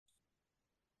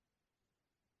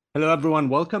Hello, everyone.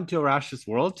 Welcome to Arash's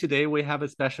World. Today we have a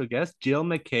special guest, Jill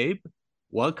McCabe.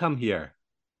 Welcome here.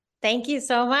 Thank you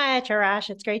so much, Arash.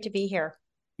 It's great to be here.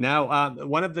 Now,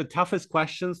 one of the toughest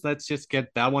questions, let's just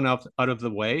get that one out of the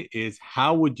way, is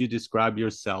how would you describe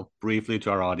yourself briefly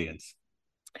to our audience?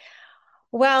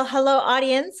 Well, hello,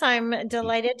 audience. I'm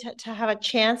delighted to have a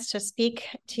chance to speak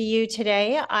to you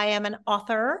today. I am an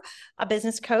author, a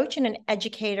business coach, and an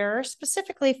educator,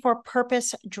 specifically for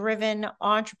purpose-driven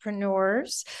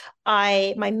entrepreneurs.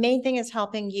 My main thing is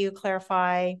helping you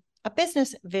clarify a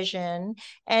business vision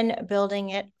and building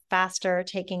it faster,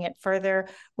 taking it further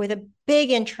with a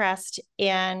big interest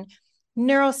in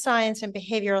neuroscience and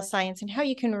behavioral science and how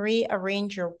you can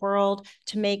rearrange your world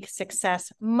to make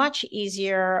success much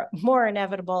easier, more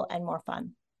inevitable, and more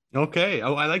fun. Okay.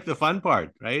 Oh, I like the fun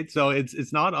part, right? So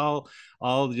it's not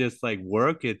all just like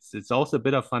work. It's also a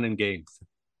bit of fun and games.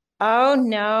 Oh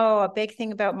no, a big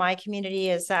thing about my community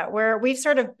is that we've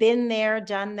sort of been there,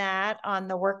 done that on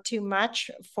the work too much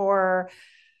for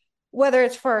whether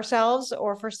it's for ourselves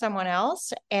or for someone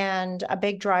else. And a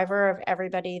big driver of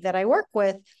everybody that I work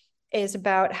with is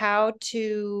about how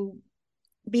to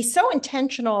be so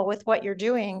intentional with what you're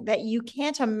doing that you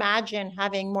can't imagine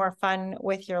having more fun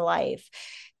with your life.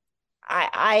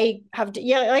 I have,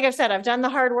 yeah, like I've said, I've done the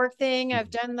hard work thing, I've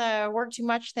done the work too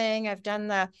much thing, I've done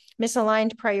the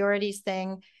misaligned priorities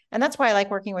thing. And that's why I like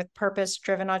working with purpose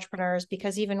driven entrepreneurs,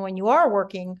 because even when you are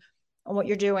working on what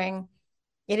you're doing,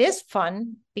 it is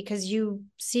fun because you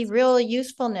see real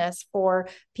usefulness for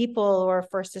people or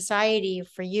for society,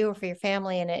 for you or for your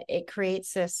family. And it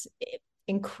creates this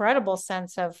incredible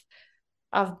sense of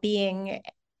being,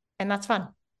 and that's fun.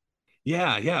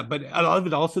 Yeah, yeah, but a lot of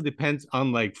it also depends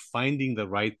on like finding the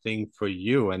right thing for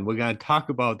you, and we're gonna talk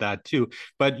about that too.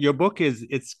 But your book is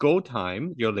it's Go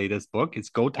Time, your latest book. It's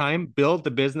Go Yeah. Time, build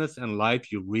the business and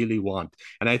life you really want,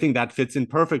 and I think that fits in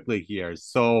perfectly here.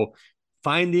 So,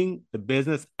 finding the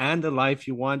business and the life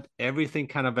you want, everything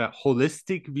kind of a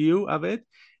holistic view of it,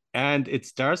 and it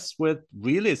starts with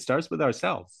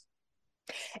ourselves.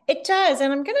 It does.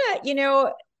 And I'm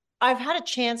gonna, I've had a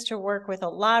chance to work with a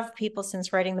lot of people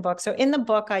since writing the book. So in the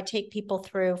book, I take people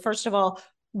through, first of all,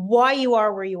 why you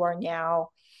are where you are now.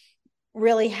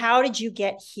 Really, how did you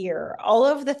get here? All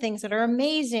of the things that are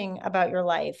amazing about your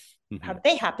life, how Mhm. did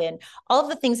they happen? All of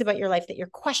the things about your life that you're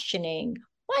questioning,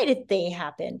 why did they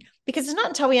happen? Because it's not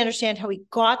until we understand how we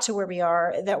got to where we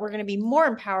are that we're going to be more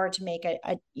empowered to make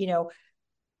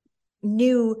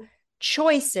new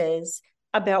choices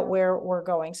about where we're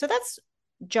going. So that's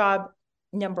job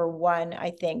number one,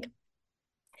 I think.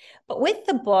 But with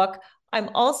the book, I'm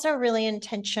also really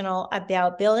intentional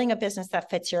about building a business that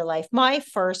fits your life. My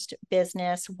first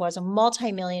business was a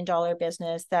multi-million dollar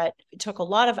business that took a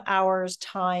lot of hours,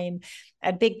 time,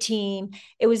 a big team.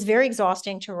 It was very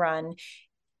exhausting to run.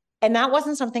 And that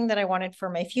wasn't something that I wanted for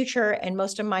my future. And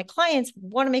most of my clients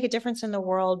want to make a difference in the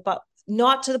world, but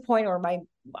not to the point, or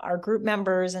our group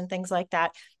members and things like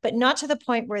that, but not to the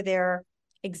point where they're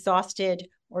exhausted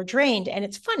or drained. And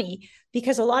it's funny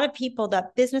because a lot of people,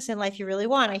 that business in life you really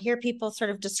want, I hear people sort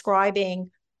of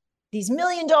describing these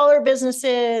million-dollar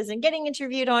businesses and getting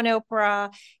interviewed on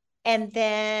Oprah, and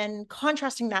then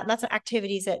contrasting that. And that's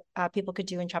activities that people could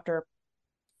do in chapter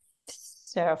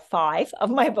 5 of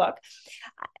my book.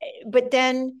 But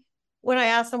then when I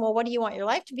ask them, well, what do you want your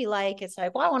life to be like? It's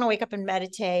like, well, I want to wake up and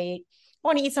meditate. I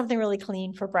want to eat something really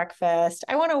clean for breakfast.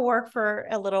 I want to work for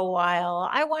a little while.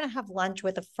 I want to have lunch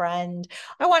with a friend.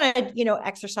 I want to,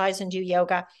 exercise and do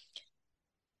yoga.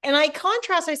 And I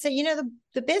contrast, I say,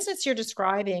 the business you're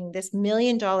describing, this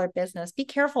million-dollar business, be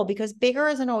careful because bigger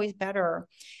isn't always better.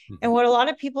 And Mhm. what a lot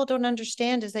of people don't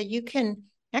understand is that you can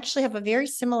actually have a very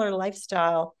similar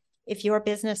lifestyle if your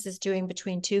business is doing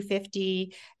between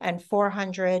 250 and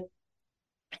 400.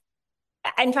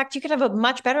 In fact, you could have a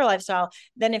much better lifestyle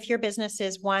than if your business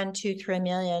is 1, 2, 3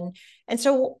 million. And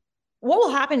so what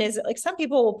will happen is, like, some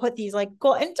people will put these like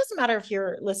goal, and it doesn't matter if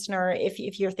you're a listener,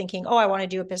 if you're thinking, oh, I want to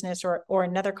do a business or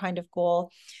another kind of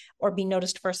goal, or be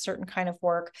noticed for a certain kind of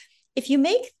work. If you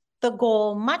make the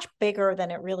goal much bigger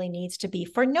than it really needs to be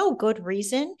for no good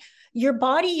reason, your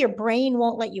body, your brain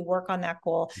won't let you work on that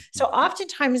goal. So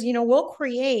oftentimes, we'll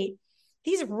create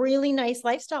these really nice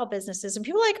lifestyle businesses, and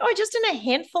people are like, oh, just in a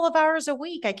handful of hours a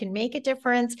week, I can make a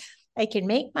difference. I can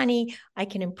make money. I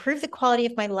can improve the quality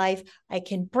of my life. I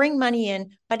can bring money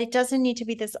in, but it doesn't need to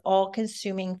be this all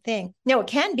consuming thing. Now, it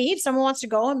can be if someone wants to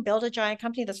go and build a giant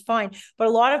company, that's fine. But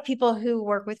a lot of people who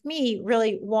work with me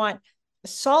really want a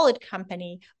solid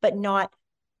company, but not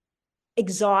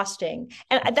exhausting.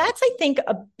 And that's, I think,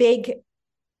 a big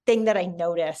thing that I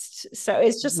noticed. So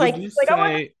it's just Would like, you I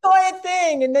want to say enjoy a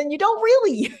thing, and then you don't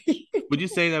really. would you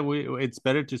say that it's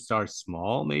better to start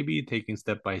small, maybe taking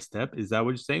step by step? Is that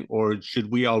what you're saying? Or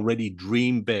should we already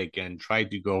dream big and try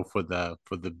to go for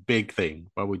the big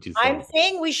thing? What would you I'm say?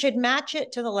 saying we should match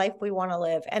it to the life we want to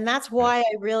live. And that's Okay. why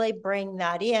I really bring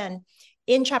that in.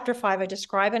 In chapter 5, I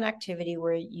describe an activity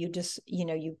where you just,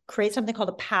 you create something called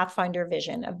a pathfinder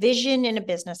vision. A vision in a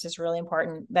business is really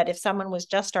important. But if someone was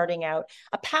just starting out,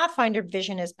 a pathfinder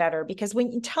vision is better, because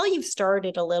until you've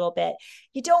started a little bit,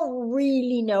 you don't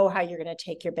really know how you're going to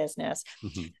take your business.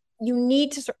 Mm-hmm. You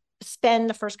need to spend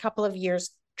the first couple of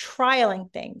years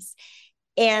trialing things.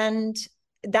 And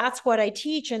that's what I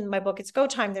teach in my book. It's Go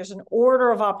Time. There's an order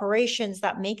of operations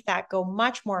that make that go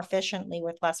much more efficiently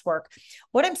with less work.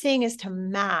 What I'm saying is to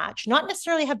match, not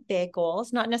necessarily have big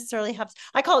goals, not necessarily have,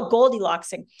 I call it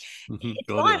Goldilocksing. Mm-hmm. It's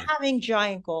not Goldilocks. having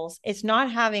giant goals. It's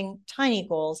not having tiny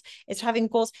goals. It's having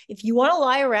goals. If you want to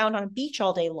lie around on a beach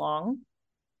all day long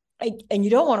and you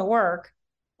don't want to work,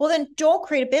 well, then don't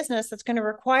create a business that's going to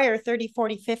require 30,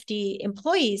 40, 50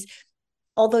 employees.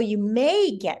 Although you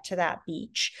may get to that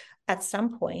beach at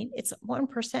some point, it's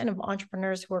 1% of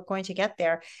entrepreneurs who are going to get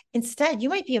there. Instead, you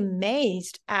might be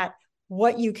amazed at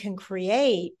what you can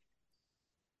create.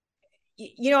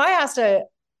 I asked a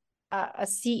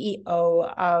CEO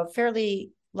of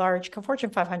fairly large Fortune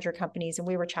 500 companies, and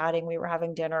we were chatting, we were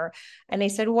having dinner, and they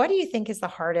said, what do you think is the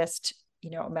hardest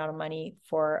amount of money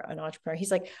for an entrepreneur?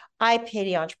 He's like, I pay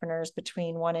the entrepreneurs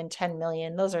between 1 and 10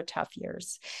 million. Those are tough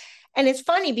years. And it's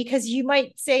funny because you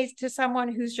might say to someone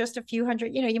who's just a few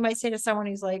hundred, you might say to someone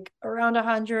who's like around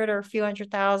 100 or a few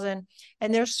 100,000,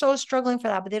 and they're so struggling for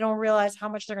that, but they don't realize how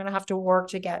much they're going to have to work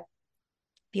to get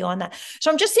beyond that.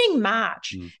 So I'm just saying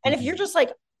match. Mm-hmm. And if you're just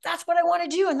like, that's what I want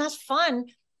to do and that's fun,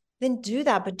 then do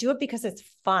that, but do it because it's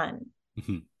fun.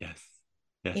 Mm-hmm. Yes.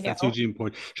 Yes, You that's know, hugely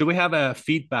important. Should we have a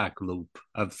feedback loop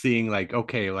of seeing like,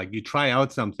 okay, like you try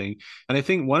out something, and I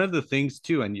think one of the things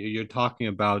too, and you're talking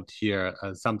about here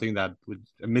something that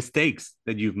mistakes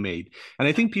that you've made, and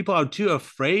I think people are too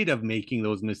afraid of making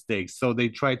those mistakes, so they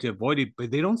try to avoid it,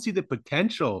 but they don't see the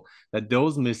potential that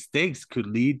those mistakes could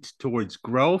lead towards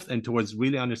growth and towards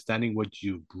really understanding what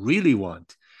you really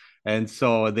want. And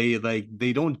so they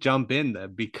don't jump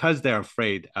in because they're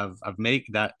afraid of make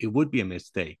that it would be a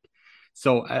mistake.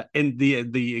 So, and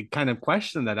the kind of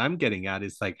question that I'm getting at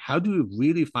is like, how do we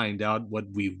really find out what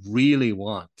we really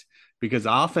want? Because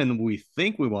often we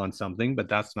think we want something, but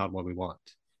that's not what we want.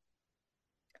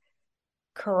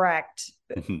 correct.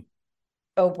 Mhm.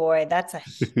 Oh boy, that's a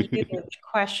huge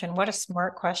question. What a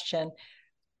smart question.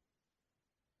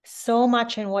 So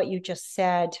much in what you just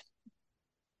said.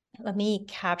 Let me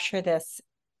capture this.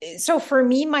 So for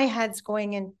me, my head's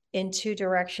going in two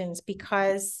directions,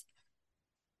 because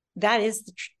that is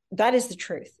the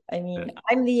truth. I Yeah. mean,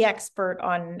 I'm the expert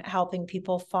on helping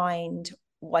people find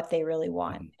what they really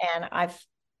want. Mhm. And I've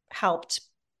helped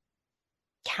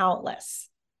countless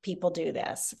people do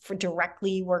this, for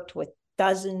directly worked with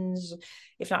dozens,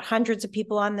 if not hundreds of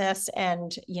people on this.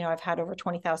 And, I've had over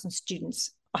 20,000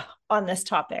 students on this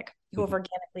topic who have Mhm.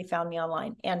 organically found me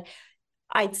online. And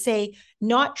I'd say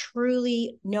not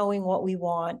truly knowing what we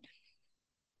want.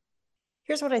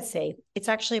 Here's what I'd say. It's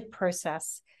actually a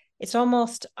process.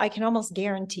 I can almost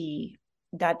guarantee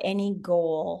that any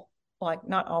goal, like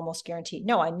not almost guarantee,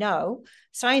 no, I know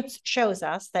science shows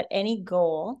us that any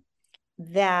goal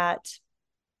that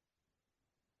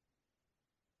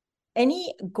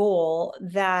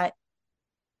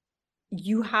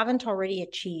you haven't already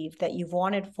achieved, that you've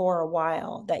wanted for a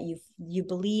while, that you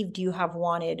believed you have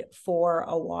wanted for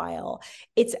a while,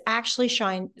 it's actually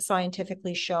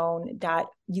scientifically shown that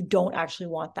you don't actually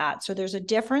want that. So there's a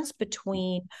difference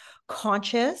between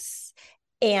conscious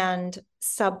and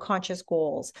subconscious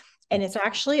goals. And it's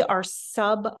actually our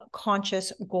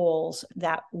subconscious goals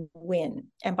that win.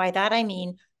 And by that, I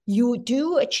mean, you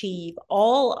do achieve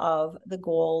all of the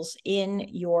goals in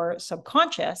your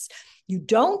subconscious. You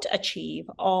don't achieve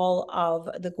all of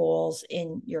the goals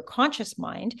in your conscious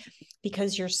mind,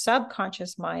 because your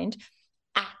subconscious mind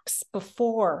acts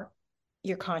before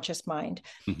your conscious mind.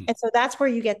 Mhm. And so that's where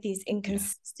you get these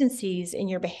inconsistencies in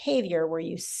your behavior, where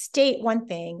you state one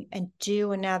thing and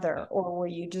do another, or where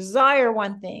you desire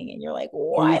one thing and you're like,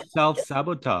 Or why? we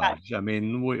self-sabotage. I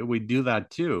mean, we do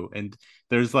that too. And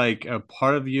there's like a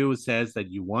part of you says that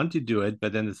you want to do it,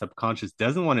 but then the subconscious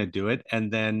doesn't want to do it,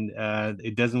 and then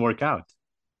it doesn't work out.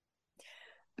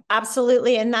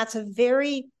 Absolutely. And that's a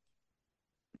very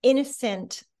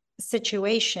innocent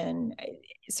situation.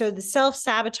 So the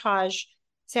self-sabotage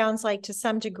sounds like, to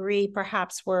some degree,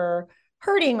 perhaps we're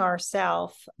hurting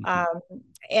ourselves.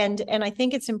 And I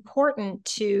think it's important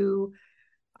to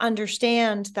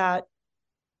understand that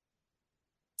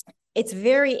it's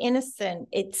very innocent.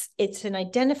 It's an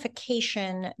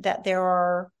identification that there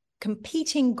are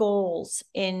competing goals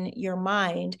in your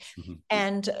mind,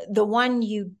 and the one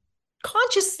you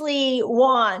consciously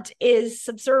want is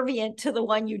subservient to the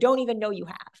one you don't even know you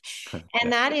have.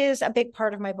 And that is a big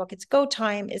part of my book. It's Go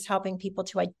Time is helping people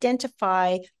to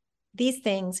identify these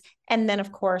things, and then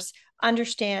of course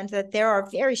understand that there are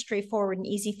very straightforward and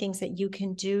easy things that you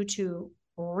can do to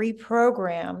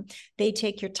reprogram. They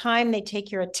take your time, they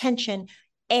take your attention,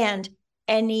 and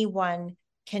anyone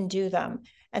can do them.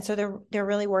 And so they're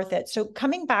really worth it. So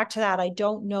coming back to that, I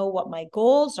don't know what my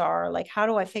goals are. Like, how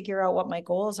do I figure out what my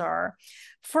goals are?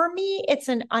 For me, it's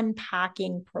an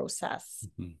unpacking process.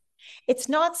 It's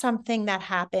not something that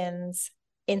happens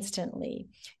instantly.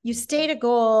 You state a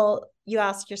goal, you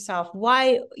ask yourself,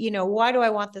 why do I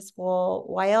want this goal?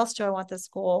 Why else do I want this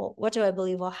goal? What do I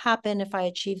believe will happen if I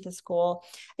achieve this goal?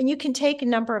 And you can take a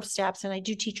number of steps. And I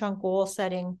do teach on goal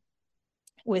setting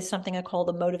with something I call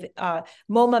the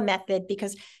MOMA method,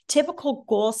 because typical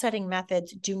goal setting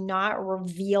methods do not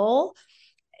reveal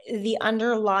the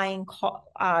underlying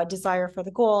desire for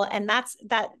the goal. And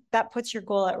that puts your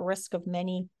goal at risk of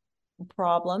many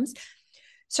problems.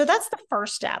 So that's the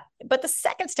first step. But the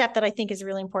second step that I think is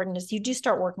really important is you do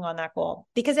start working on that goal,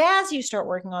 because as you start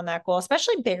working on that goal,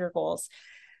 especially bigger goals,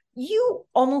 you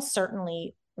almost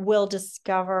certainly will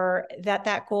discover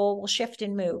that goal will shift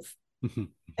and move.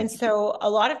 And so a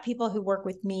lot of people who work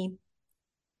with me,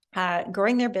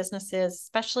 growing their businesses,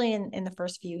 especially in the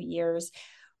first few years,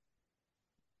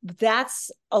 that's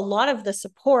a lot of the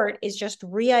support is just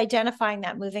re-identifying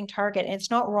that moving target. And it's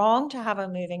not wrong to have a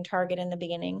moving target in the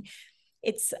beginning.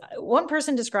 It's one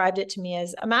person described it to me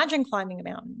as, imagine climbing a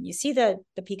mountain. You see the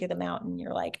peak of the mountain.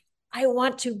 You're like, I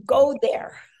want to go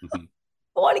there.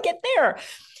 I want to get there.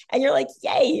 And you're like,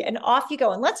 yay. And off you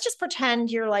go. And let's just pretend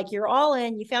you're all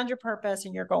in, you found your purpose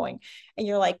and you're going, and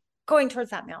you're like going towards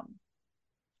that mountain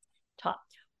top.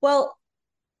 Well,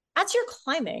 as you're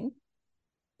climbing,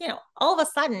 all of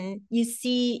a sudden you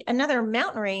see another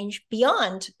mountain range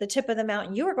beyond the tip of the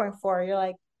mountain you were going for. You're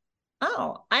like,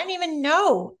 oh, I didn't even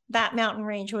know that mountain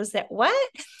range was that.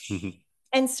 What?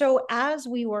 And so as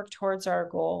we work towards our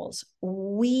goals,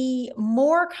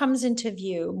 more comes into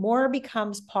view, more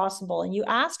becomes possible. And you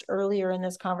asked earlier in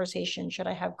this conversation, should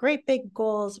I have great big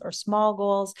goals or small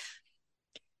goals?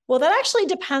 Well, that actually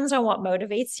depends on what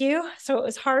motivates you. So it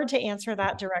was hard to answer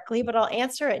that directly, but I'll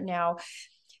answer it now.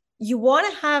 You want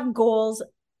to have goals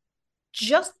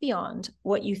just beyond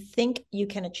what you think you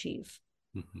can achieve.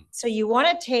 So you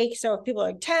want to so if people are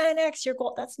like 10x your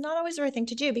goal, that's not always the right thing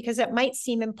to do, because it might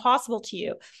seem impossible to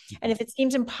you. And if it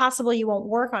seems impossible, you won't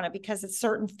work on it because it's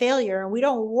certain failure. And we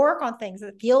don't work on things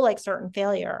that feel like certain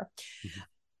failure.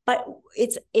 But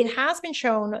it has been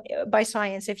shown by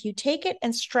science, if you take it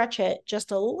and stretch it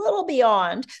just a little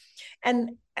beyond,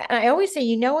 and I always say,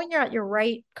 when you're at your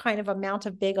right kind of amount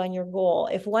of big on your goal,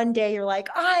 if one day you're like,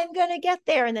 I'm going to get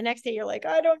there, and the next day you're like,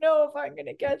 I don't know if I'm going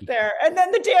to get there. And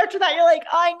then the day after that, you're like,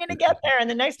 I'm going to get there. And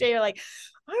the next day you're like,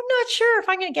 I'm not sure if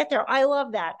I'm going to get there. I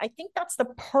love that. I think that's the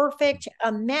perfect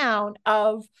amount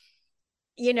of,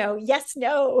 yes,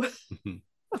 no.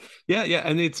 Yeah.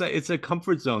 And it's a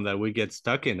comfort zone that we get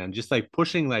stuck in, and just like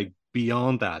pushing like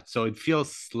beyond that. So it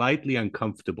feels slightly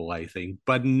uncomfortable, I think,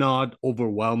 but not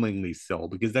overwhelmingly so,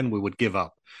 because then we would give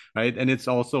up, right? And it's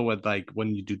also with like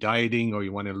when you do dieting or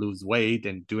you want to lose weight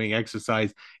and doing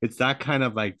exercise, it's that kind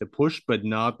of like the push, but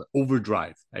not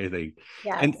overdrive, I think.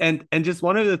 Yes. And just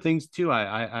one of the things too,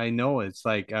 I know it's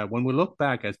like when we look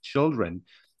back as children,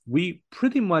 we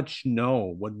pretty much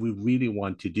know what we really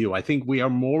want to do. I think we are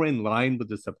more in line with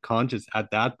the subconscious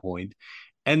at that point.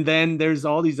 And then there's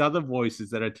all these other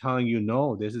voices that are telling you,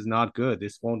 no, this is not good.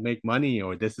 This won't make money,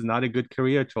 or this is not a good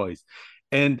career choice.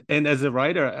 And as a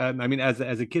writer, as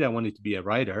a kid, I wanted to be a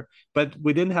writer, but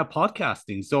we didn't have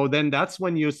podcasting. So then that's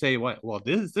when you say, well,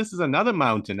 this is another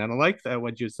mountain. And I like that,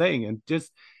 what you're saying, and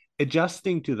just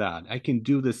adjusting to that. I can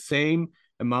do the same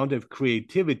amount of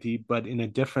creativity, but in a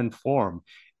different form.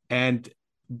 And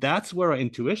that's where our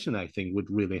intuition, I think,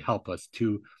 would really help us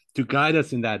to guide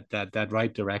us in that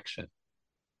right direction.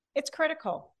 It's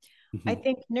critical. I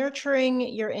think nurturing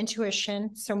your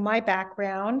intuition. So my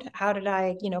background, how did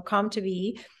I, come to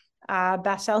be a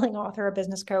best-selling author, a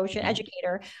business coach, an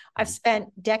educator? I've spent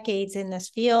decades in this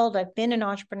field. I've been an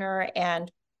entrepreneur,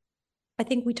 and I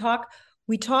think we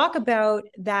talk about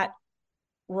that.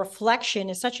 Reflection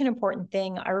is such an important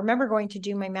thing. I remember going to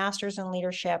do my master's in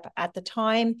leadership. At the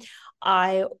time,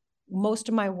 most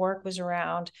of my work was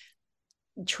around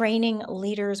training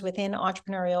leaders within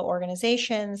entrepreneurial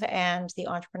organizations and the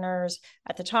entrepreneurs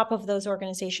at the top of those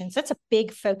organizations. That's a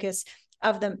big focus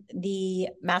of the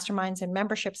masterminds and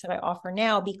memberships that I offer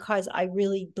now, because I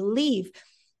really believe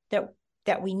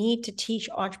that we need to teach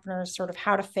entrepreneurs sort of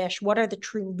how to fish. What are the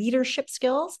true leadership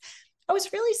skills? I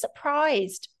was really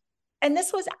surprised. And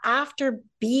this was after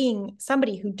being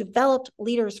somebody who developed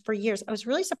leaders for years. I was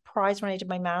really surprised when I did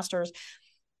my master's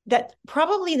that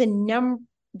probably the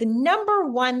number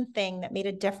one thing that made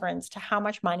a difference to how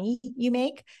much money you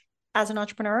make as an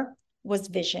entrepreneur was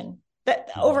vision. That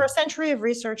over a century of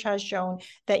research has shown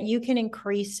that you can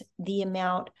increase the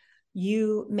amount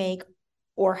you make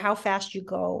or how fast you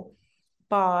go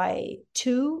by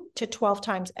 2 to 12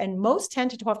 times, and most 10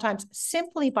 to 12 times,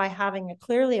 simply by having a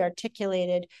clearly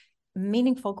articulated,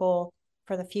 meaningful goal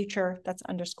for the future that's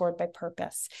underscored by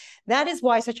purpose. That is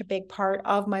why such a big part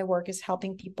of my work is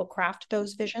helping people craft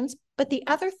those visions. But the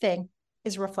other thing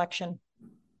is reflection.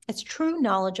 It's true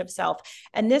knowledge of self.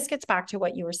 And this gets back to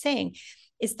what you were saying,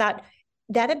 is that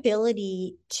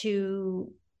ability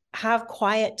to have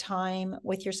quiet time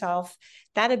with yourself,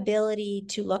 that ability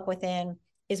to look within,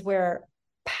 is where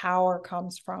power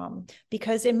comes from.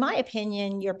 Because in my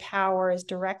opinion, your power is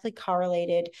directly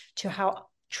correlated to how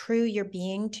true you're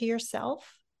being to yourself.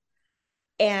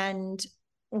 And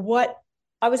what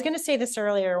I was going to say this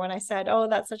earlier when I said, oh,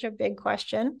 that's such a big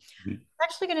question. I'm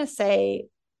actually going to say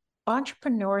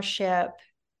entrepreneurship,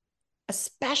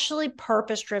 especially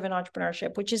purpose-driven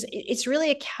entrepreneurship, which is, it's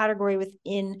really a category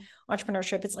within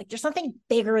entrepreneurship. It's like there's something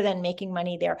bigger than making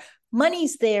money there.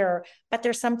 Money's there, but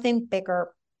there's something bigger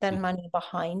than money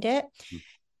behind it.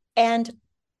 And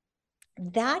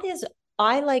that is,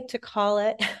 I like to call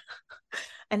it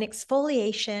an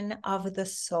exfoliation of the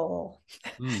soul.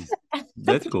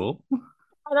 That's cool.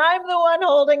 And I'm the one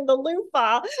holding the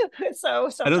loofah.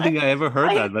 So I don't think I ever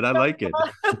heard that, but I like it.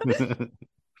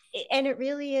 And it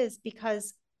really is,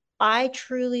 because I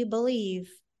truly believe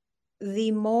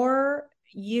the more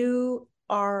you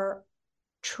are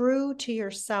true to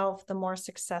yourself, the more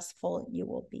successful you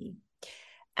will be.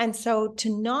 And so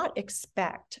to not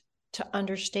expect to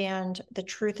understand the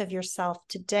truth of yourself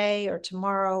today or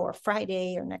tomorrow or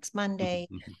Friday or next Monday,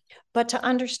 but to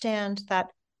understand that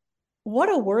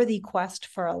what a worthy quest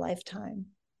for a lifetime.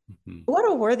 What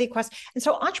a worthy quest. And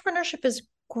so entrepreneurship is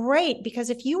great, because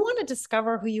if you want to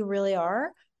discover who you really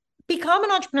are, become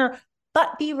an entrepreneur,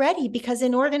 but be ready, because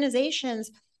in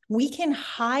organizations, we can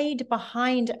hide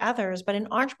behind others, but in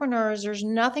entrepreneurs, there's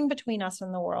nothing between us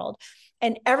and the world.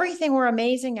 And everything we're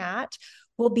amazing at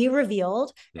will be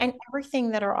revealed. And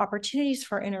everything that are opportunities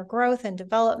for inner growth and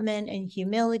development and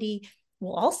humility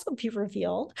will also be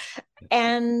revealed.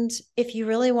 And if you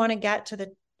really want to get to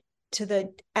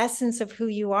the essence of who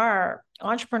you are,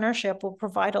 entrepreneurship will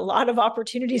provide a lot of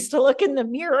opportunities to look in the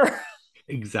mirror.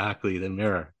 Exactly, the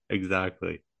mirror.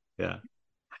 Exactly. Yeah.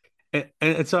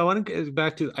 And so I want to get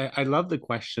back to, I love the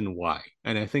question why.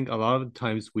 And I think a lot of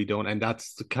times we don't, and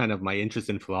that's kind of my interest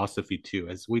in philosophy too,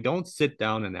 is we don't sit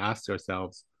down and ask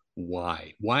ourselves,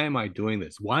 why? Why am I doing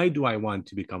this? Why do I want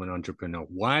to become an entrepreneur?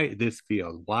 Why this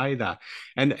field? Why that?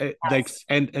 And like,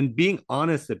 and being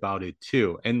honest about it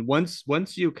too. And once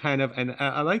you kind of, and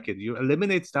I like it, you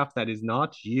eliminate stuff that is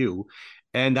not you,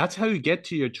 and that's how you get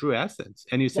to your true essence.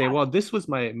 And you say, well, this was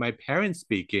my parents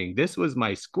speaking, this was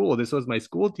my school, this was my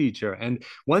school teacher. And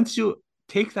once you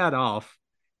take that off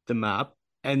the map,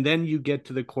 and then you get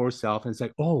to the core self, and it's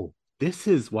like, oh, this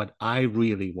is what I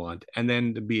really want, and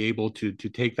then to be able to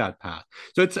take that path.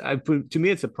 So it's, to me,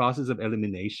 it's a process of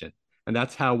elimination, and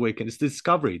that's how we can, it's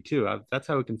discovery too. That's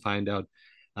how we can find out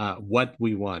what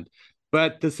we want.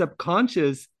 But the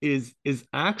subconscious is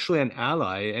actually an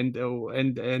ally, and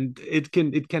it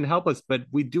can help us, but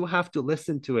we do have to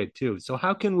listen to it too. So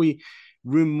how can we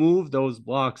remove those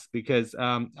blocks? Because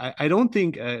I don't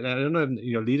think, I don't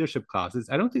know, leadership classes,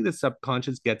 I don't think the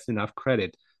subconscious gets enough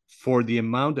credit for the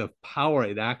amount of power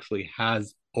it actually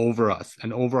has over us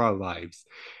and over our lives.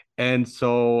 And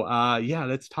so,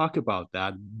 let's talk about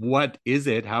that. What is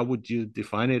it? How would you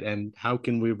define it? And how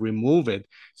can we remove it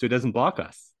so it doesn't block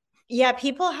us? Yeah,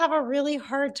 people have a really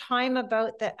hard time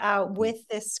about with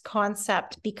this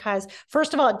concept, because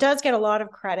first of all, it does get a lot of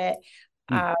credit.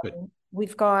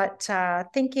 We've got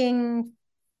Thinking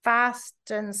Fast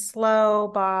and Slow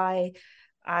by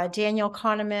Daniel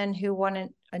Kahneman, who won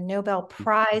a Nobel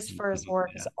Prize for his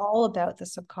work. Is all about the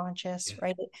subconscious,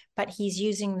 right? But he's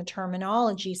using the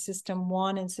terminology system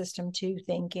 1 and system 2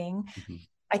 thinking.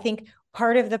 I think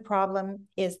part of the problem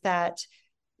is that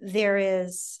there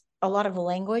is a lot of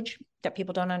language that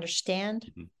people don't understand.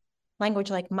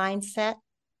 Language like mindset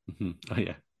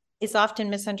is often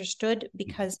misunderstood,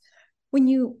 because when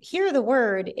you hear the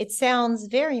word, it sounds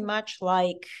very much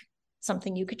like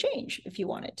something you could change if you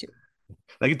wanted to.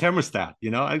 Like a thermostat,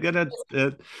 I'm gonna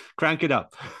crank it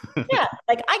up. Yeah,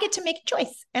 like I get to make a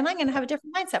choice and I'm going to have a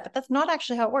different mindset, but that's not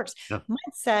actually how it works. No.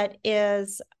 Mindset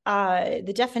is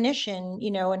the definition,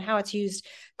 and how it's used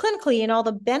clinically, and all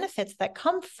the benefits that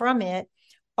come from it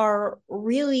are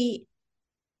really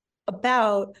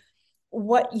about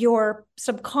what your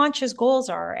subconscious goals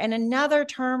are. And another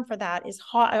term for that is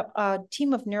a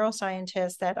team of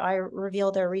neuroscientists that I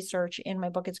reveal their research in my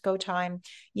book, It's Go Time,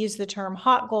 use the term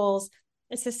hot goals.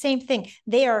 It's the same thing.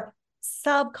 They are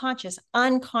subconscious,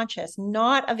 unconscious,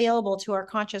 not available to our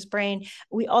conscious brain.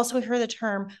 We also hear the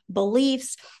term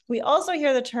beliefs. We also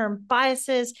hear the term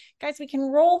biases. Guys, we can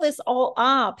roll this all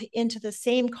up into the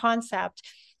same concept.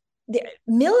 The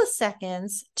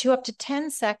milliseconds to up to 10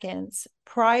 seconds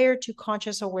prior to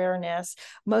conscious awareness,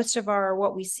 most of our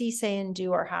what we see, say, and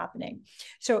do are happening.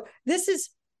 So this is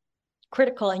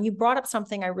critical. And you brought up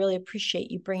something I really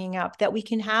appreciate you bringing up, that we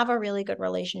can have a really good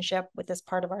relationship with this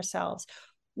part of ourselves.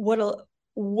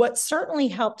 What certainly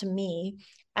helped me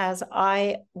as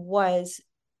I was,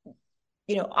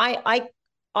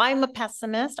 I'm a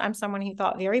pessimist. I'm someone who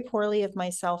thought very poorly of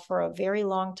myself for a very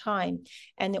long time.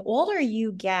 And the older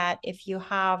you get, if you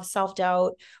have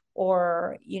self-doubt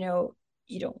or, you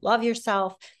don't love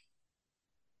yourself,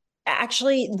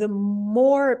 actually, the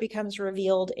more it becomes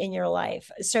revealed in your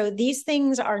life. So these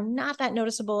things are not that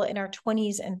noticeable in our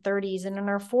 20s and 30s and in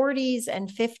our 40s and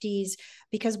 50s,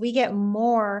 because we get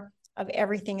more of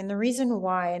everything. And the reason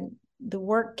why, and the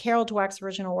work, Carol Dweck's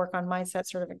original work on mindset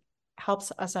sort of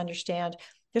helps us understand,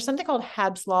 there's something called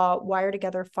Hebb's Law, wire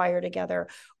together, fire together,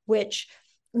 which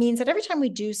means that every time we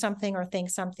do something or think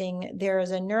something,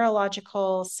 there's a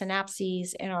neurological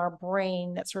synapses in our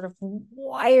brain that sort of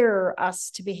wire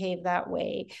us to behave that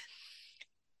way.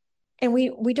 And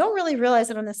we don't really realize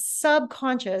that on the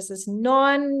subconscious, this we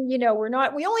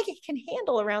only can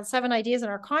handle around 7 ideas in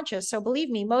our conscious. So believe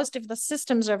me, most of the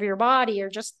systems of your body are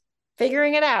just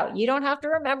figuring it out. You don't have to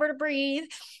remember to breathe.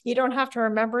 You don't have to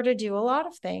remember to do a lot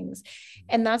of things.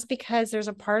 And that's because there's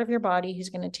a part of your body who's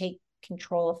going to take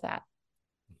control of that.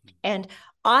 And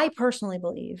I personally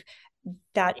believe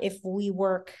that if we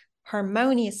work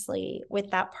harmoniously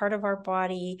with that part of our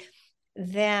body,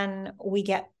 then we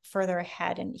get further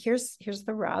ahead. And here's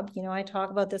the rub. I talk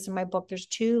about this in my book. There's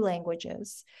 2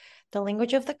 languages. The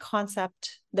language of the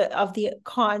concept, of the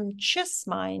conscious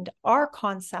mind, are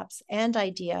concepts and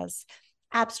ideas,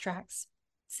 abstracts,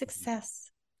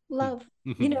 success, love,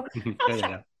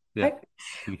 abstract. Yeah. Right?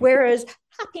 Whereas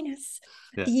happiness,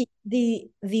 Yeah.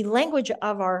 the language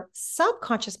of our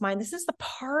subconscious mind, this is the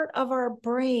part of our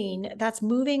brain that's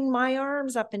moving my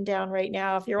arms up and down right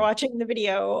now, if you're watching the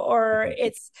video, or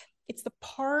it's the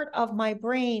part of my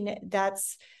brain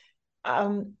that's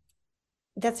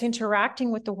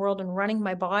interacting with the world and running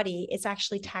my body. It's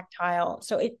actually tactile.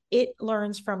 So it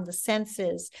learns from the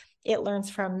senses. It learns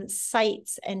from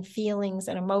sights and feelings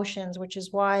and emotions, which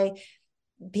is why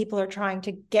people are trying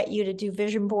to get you to do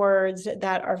vision boards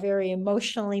that are very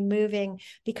emotionally moving,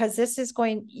 because this is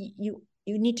you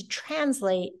need to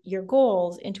translate your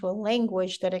goals into a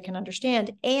language that it can understand.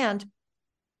 And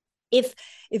if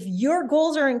your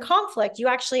goals are in conflict, you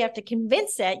actually have to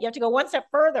convince it. You have to go one step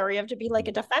further. You have to be like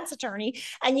a defense attorney,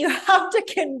 and you have to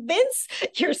convince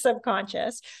your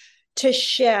subconscious to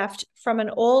shift from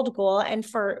an old goal. And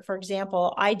for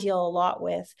example, I deal a lot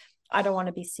with, I don't want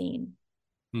to be seen.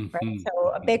 Right. So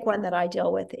a big one that I deal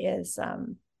with is, I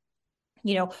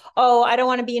don't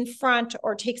want to be in front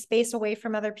or take space away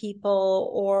from other people,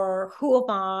 or who am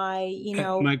I,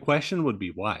 My question would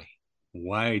be why?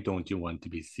 Why don't you want to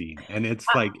be seen? And it's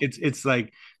like it's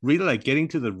like really like getting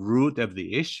to the root of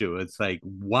the issue. It's like,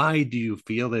 why do you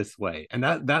feel this way? And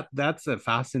that's a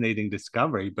fascinating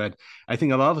discovery. But I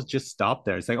think a lot of us just stop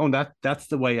there. It's like, oh, that's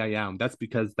the way I am. That's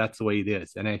because that's the way it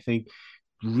is. And I think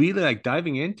really like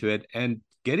diving into it and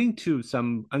getting to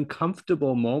some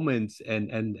uncomfortable moments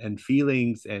and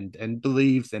feelings and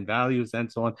beliefs and values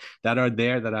and so on that are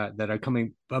there, that are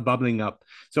coming bubbling up.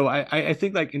 So I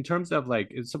think like in terms of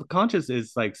like subconscious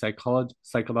is like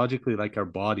psychologically like our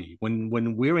body. When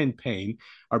we're in pain,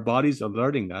 our body's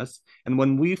alerting us, and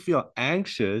when we feel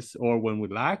anxious or when we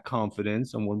lack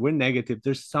confidence and when we're negative,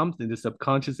 there's something the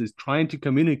subconscious is trying to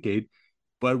communicate,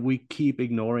 but we keep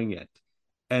ignoring it,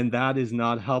 and that is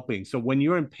not helping. So when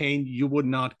you're in pain, you would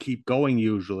not keep going.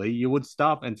 Usually you would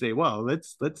stop and say, well,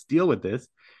 let's deal with this.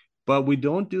 But we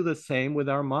don't do the same with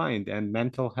our mind and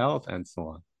mental health and so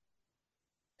on,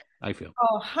 I feel.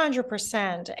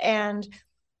 100%. And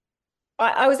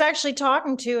I was actually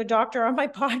talking to a doctor on my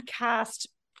podcast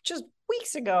just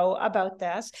weeks ago about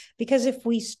this, because if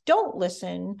we don't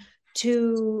listen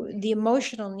to the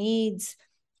emotional needs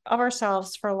of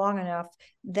ourselves for long enough,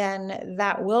 then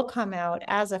that will come out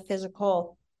as a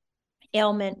physical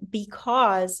ailment,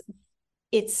 because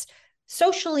it's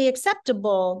socially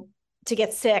acceptable to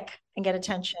get sick and get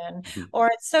attention, Mhm. or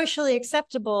it's socially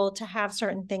acceptable to have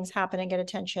certain things happen and get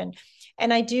attention.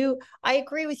 And I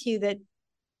agree with you that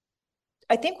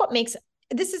I think what makes,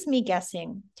 this is me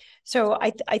guessing. So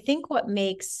I think what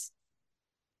makes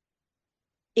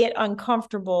it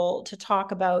uncomfortable to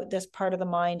talk about this part of the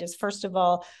mind is, first of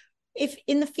all, if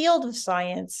in the field of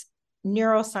science,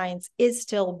 neuroscience is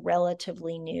still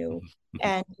relatively new,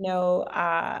 Mhm.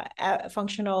 and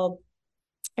functional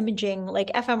imaging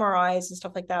like fMRIs and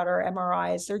stuff like that, or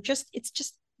MRIs, it's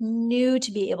just new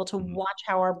to be able to Mhm. watch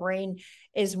how our brain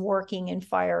is working and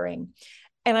firing.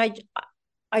 And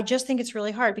I just think it's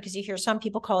really hard, because you hear some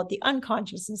people call it the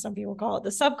unconscious and some people call it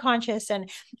the subconscious. And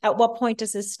at what point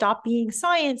does this stop being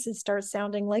science and start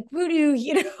sounding like voodoo,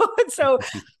 And so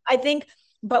I think,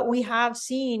 but we have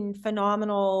seen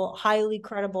phenomenal, highly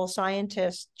credible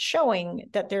scientists showing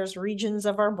that there's regions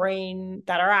of our brain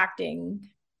that are acting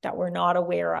that we're not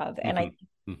aware of. And I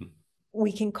Mhm. Mhm.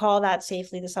 we can call that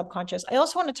safely the subconscious. I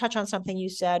also want to touch on something you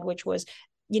said, which was,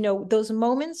 those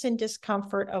moments in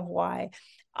discomfort of why.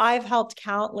 I've helped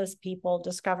countless people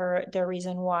discover their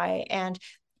reason why. And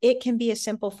it can be as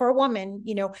simple for a woman,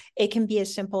 it can be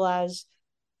as simple as,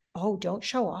 oh, don't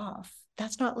show off.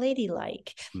 That's not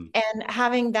ladylike. Mhm. And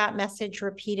having that message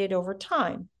repeated over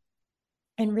time,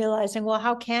 and realizing, well,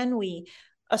 how can we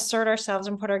assert ourselves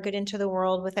and put our good into the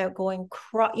world without going,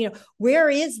 where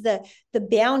is the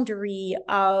boundary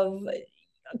of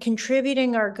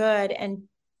contributing our good and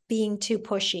being too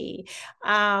pushy?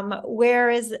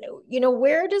 Where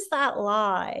does that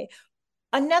lie?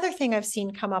 Another thing I've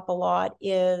seen come up a lot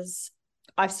is,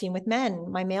 I've seen with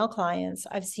men, my male clients,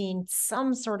 I've seen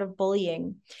some sort of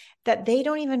bullying that they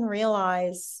don't even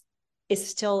realize is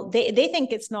still, they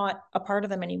think it's not a part of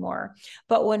them anymore.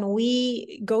 But when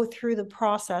we go through the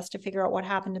process to figure out what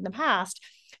happened in the past,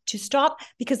 to stop,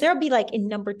 because there'll be like in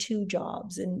number two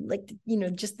jobs and like,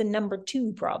 just the number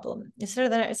two problem instead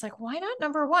of that, it's like, why not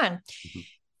number one? Mhm.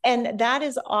 And that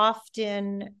is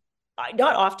often,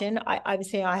 not often, I would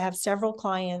say I have several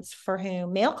clients for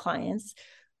whom, male clients,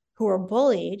 who are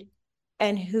bullied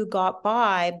and who got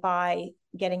by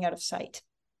getting out of sight.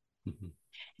 Mhm.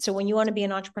 So when you want to be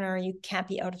an entrepreneur, you can't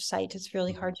be out of sight. It's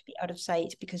really Mhm. hard to be out of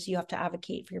sight because you have to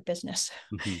advocate for your business.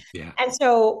 Mhm. Yeah. And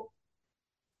so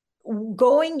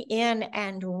going in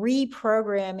and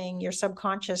reprogramming your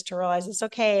subconscious to realize it's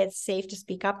okay, it's safe to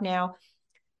speak up now.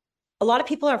 A lot of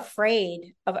people are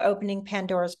afraid of opening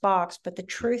Pandora's box, but the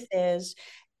truth is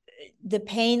the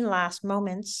pain lasts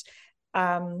moments.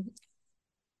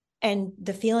 And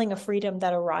the feeling of freedom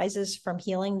that arises from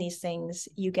healing these things,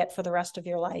 you get for the rest of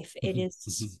your life. It Mhm. is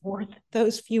Mhm. worth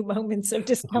those few moments of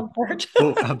discomfort.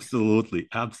 Oh, absolutely,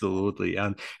 absolutely.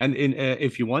 And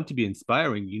if you want to be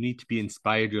inspiring, you need to be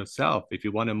inspired yourself. If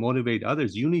you want to motivate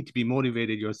others, you need to be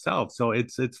motivated yourself. So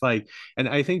it's like, and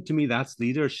I think to me that's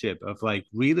leadership of like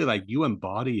really like you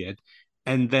embody it,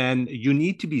 and then you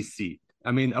need to be seen.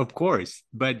 I mean, of course,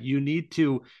 but you need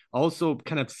to also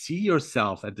kind of see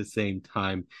yourself at the same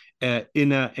time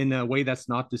in a way that's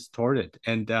not distorted.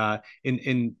 And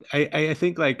in I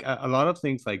think like a lot of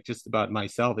things like just about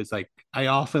myself is like I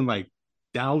often like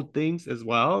doubt things as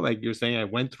well. Like you're saying, I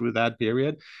went through that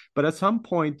period, but at some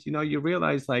point, you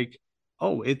realize like,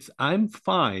 oh, I'm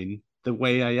fine the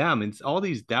way I am. And all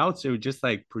these doubts are just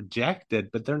like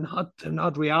projected, but they're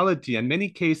not reality. In many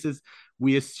cases,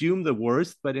 we assume the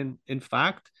worst, but in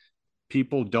fact,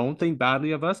 people don't think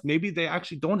badly of us. Maybe they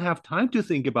actually don't have time to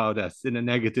think about us in a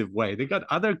negative way. They got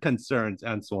other concerns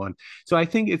and so on. So I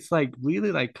think it's like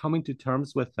really like coming to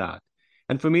terms with that.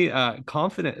 And for me,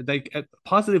 confident, like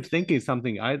positive thinking is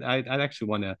something I'd actually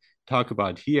want to talk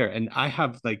about here. And I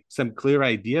have like some clear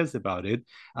ideas about it.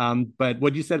 But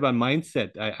what you said about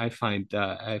mindset, I find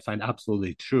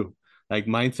absolutely true. Like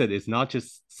mindset is not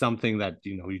just something that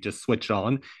you just switch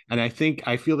on. And I think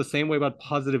I feel the same way about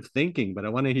positive thinking, but I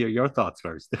want to hear your thoughts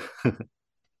first.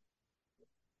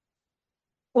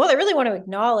 Well, I really want to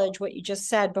acknowledge what you just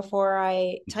said before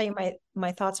I tell you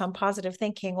my thoughts on positive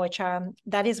thinking, which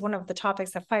that is one of the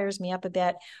topics that fires me up a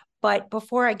bit. But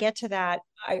before I get to that,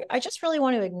 I just really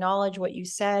want to acknowledge what you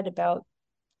said about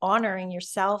honoring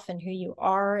yourself and who you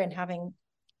are and having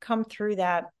come through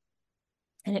that.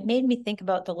 And it made me think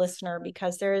about the listener,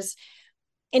 because there's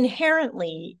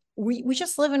inherently, we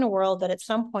just live in a world that at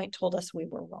some point told us we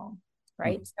were wrong,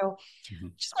 right? So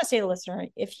just want to say to the listener,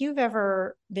 if you've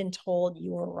ever been told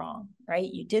you were wrong, right?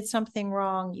 You did something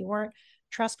wrong, you weren't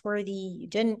trustworthy, you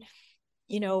didn't,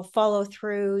 follow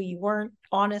through, you weren't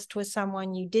honest with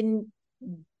someone, you didn't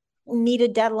meet a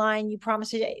deadline you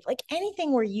promised to, like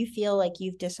anything where you feel like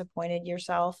you've disappointed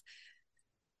yourself.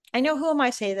 I know who am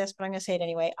I say this, but I'm going to say it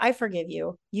anyway. I forgive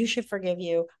you. You should forgive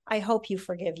you. I hope you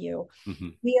forgive you.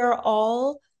 We are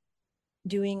all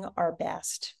doing our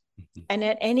best. And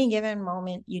at any given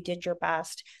moment, you did your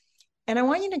best. And I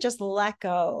want you to just let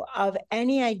go of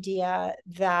any idea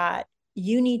that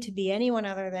you need to be anyone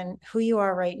other than who you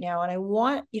are right now. And I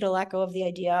want you to let go of the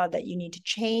idea that you need to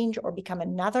change or become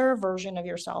another version of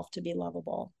yourself to be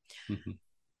lovable.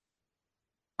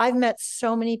 I've met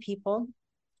so many people,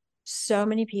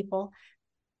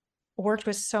 worked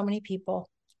with so many people,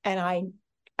 and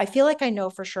I feel like I know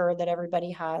for sure that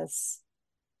everybody has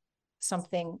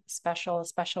something special, a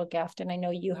special gift. And I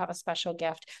know you have a special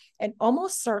gift. And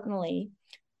almost certainly,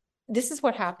 this is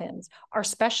what happens. Our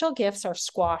special gifts are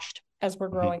squashed as we're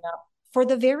growing up for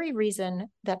the very reason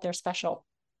that they're special.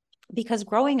 Because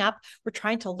growing up, we're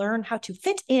trying to learn how to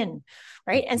fit in,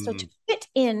 right? And so to fit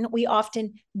in, we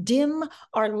often dim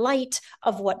our light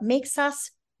of what makes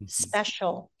us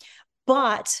special.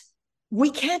 But we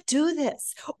can't do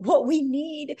this. What we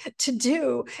need to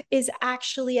do is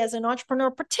actually, as an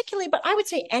entrepreneur, particularly, but I would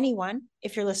say anyone,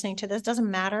 if you're listening to this, doesn't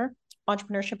matter,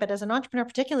 entrepreneurship, but as an entrepreneur,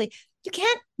 particularly, you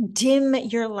can't dim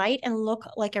your light and look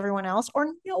like everyone else,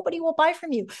 or nobody will buy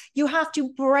from you. You have to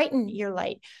brighten your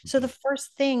light. So the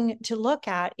first thing to look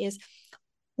at is,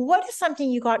 what is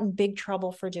something you got in big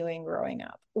trouble for doing growing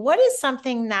up? What is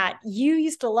something that you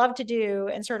used to love to do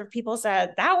and sort of people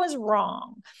said that was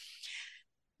wrong?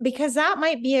 Because that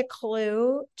might be a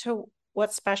clue to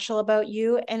what's special about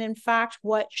you. And in fact,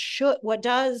 what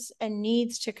does and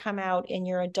needs to come out in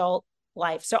your adult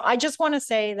life. So I just want to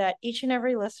say that each and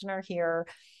every listener here,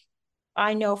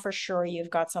 I know for sure you've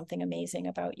got something amazing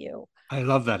about you. I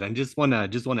love that. And just want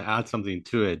to add something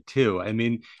to it too. I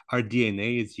mean, our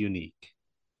DNA is unique.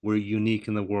 We're unique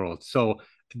in the world. So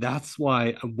that's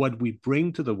why what we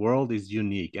bring to the world is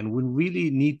unique, and we really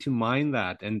need to mind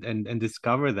that and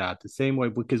discover that the same way,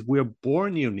 because we're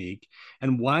born unique.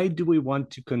 And why do we want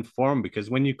to conform? Because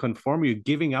when you conform, you're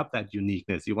giving up that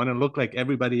uniqueness. You want to look like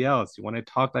everybody else, you want to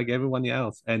talk like everyone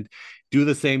else and do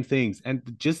the same things, and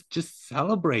just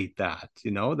celebrate that.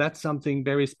 That's something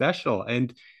very special,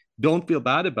 and don't feel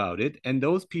bad about it. And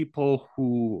those people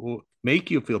who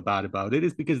make you feel bad about it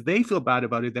is because they feel bad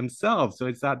about it themselves. So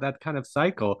it's that kind of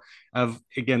cycle of,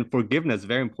 again, forgiveness,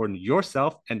 very important,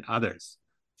 yourself and others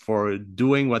for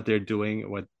doing what they're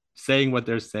doing, saying what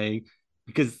they're saying,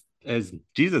 because as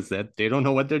Jesus said, they don't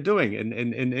know what they're doing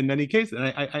in many cases.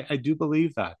 And I do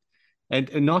believe that.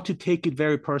 And not to take it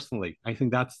very personally. I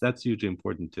think that's hugely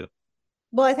important too.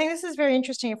 Well, I think this is very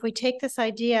interesting. If we take this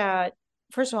idea,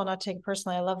 first of all, not to take it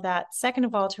personally, I love that. Second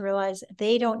of all, to realize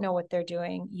they don't know what they're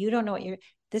doing. You don't know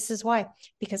this is why,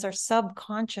 because our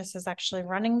subconscious is actually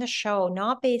running the show,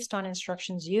 not based on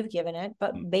instructions you've given it,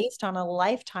 but based on a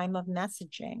lifetime of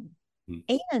messaging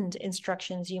and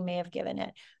instructions you may have given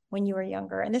it when you were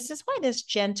younger. And this is why this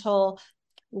gentle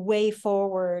way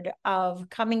forward of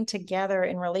coming together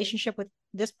in relationship with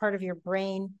this part of your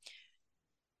brain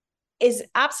is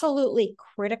absolutely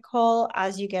critical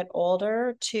as you get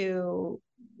older, to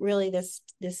really this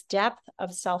depth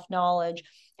of self-knowledge,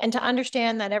 and to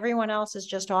understand that everyone else is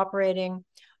just operating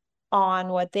on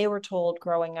what they were told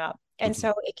growing up. And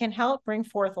so it can help bring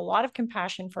forth a lot of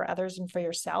compassion for others and for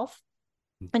yourself,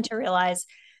 and to realize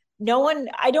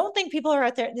I don't think people are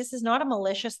out there. This is not a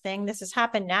malicious thing. This has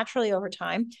happened naturally over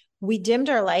time. We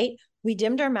dimmed our light, we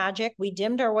dimmed our magic, we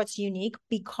dimmed our what's unique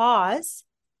because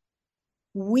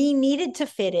we needed to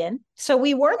fit in. So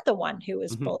we weren't the one who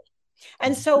was bullied.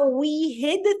 And so we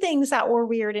hid the things that were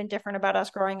weird and different about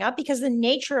us growing up, because the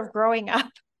nature of growing up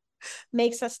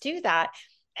makes us do that.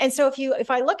 And so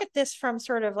if I look at this from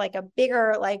sort of like a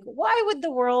bigger, like, why would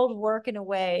the world work in a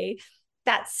way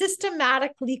that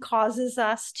systematically causes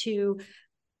us to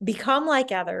become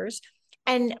like others?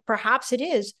 And perhaps it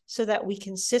is so that we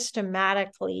can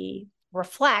systematically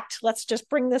reflect. Let's just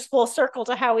bring this full circle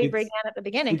to how we began at the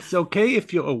beginning. It's okay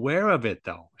if you're aware of it,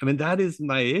 though. I mean, that is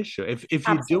my issue. If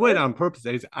you do it on purpose,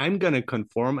 that is, I'm going to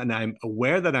conform and I'm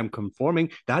aware that I'm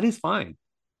conforming, that is fine.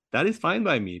 That is fine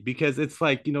by me, because it's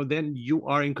like, then you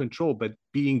are in control. But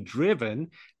being driven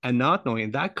and not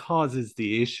knowing, that causes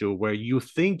the issue where you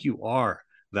think you are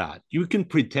that. You can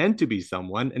pretend to be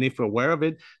someone, and if you're aware of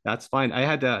it, that's fine. I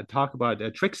had to talk about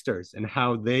tricksters and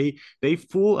how they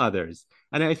fool others.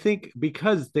 And I think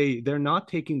because they're not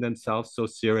taking themselves so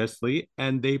seriously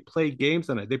and they play games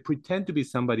on it, they pretend to be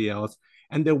somebody else,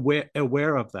 and they're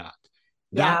aware of that.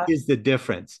 That Yeah. is the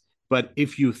difference. But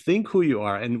if you think who you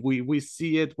are, and we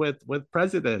see it with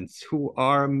presidents who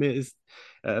are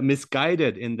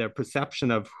misguided in their perception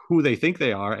of who they think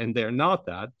they are, and they're not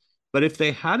that. But if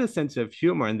they had a sense of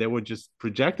humor and they were just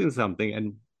projecting something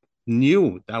and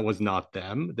knew that was not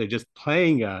them, they're just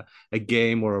playing a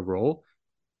game or a role,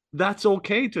 that's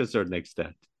okay to a certain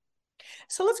extent.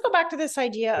 So let's go back to this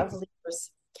idea of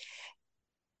leaders.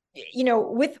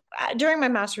 With during my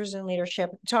master's in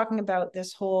leadership, talking about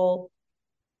this whole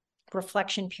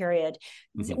reflection period,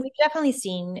 we've definitely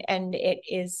seen, and it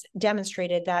is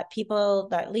demonstrated, that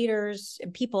leaders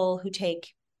and people who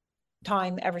take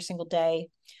time every single day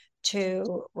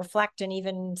to reflect and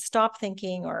even stop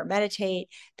thinking or meditate,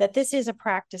 that this is a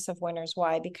practice of winners.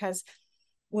 Why? Because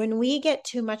when we get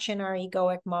too much in our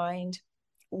egoic mind,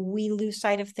 we lose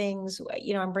sight of things.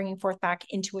 I'm bringing forth back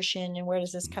intuition, and where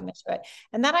does this come into it?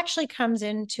 And that actually comes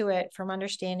into it from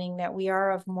understanding that we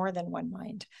are of more than one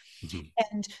mind.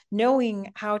 And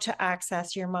knowing how to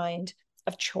access your mind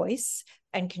of choice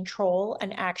and control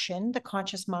and action, the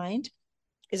conscious mind,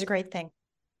 is a great thing.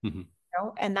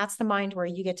 And that's the mind where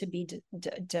you get to be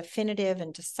definitive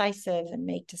and decisive and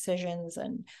make decisions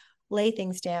and lay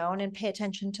things down and pay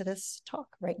attention to this talk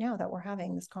right now that we're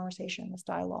having, this conversation, this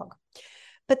dialogue.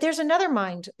 But there's another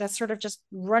mind that's sort of just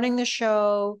running the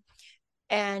show,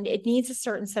 and it needs a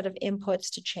certain set of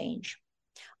inputs to change.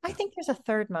 I think there's a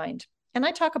third mind. And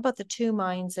I talk about the two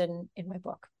minds in my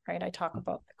book, right? I talk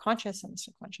about the conscious and the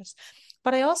subconscious.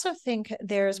 But I also think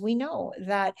we know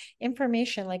that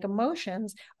information like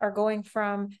emotions are going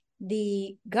from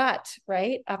the gut,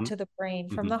 right, up to the brain,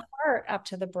 from the heart up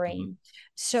to the brain.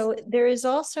 So there is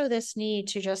also this need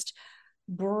to just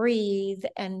breathe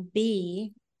and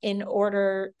be in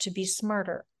order to be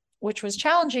smarter, which was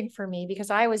challenging for me because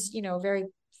I was, very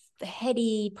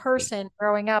heady person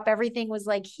growing up. Everything was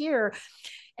like here.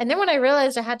 And then when I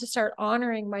realized I had to start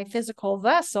honoring my physical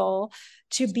vessel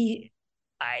to be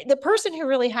the person who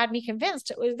really had me convinced,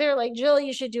 it was they're like, Jill,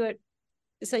 you should do it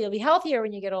so you'll be healthier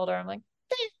when you get older. I'm like,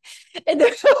 and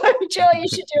they're like, Jill, you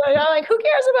should do it. I'm like, who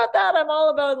cares about that? I'm all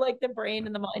about like the brain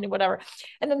and the mind and whatever.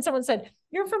 And then someone said,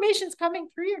 your information's coming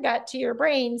through your gut to your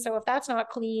brain. So if that's not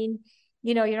clean,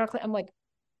 you're not clean. I'm like,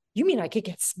 you mean I could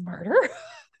get smarter?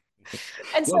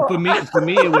 And so for me,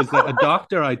 it was a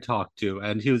doctor I talked to,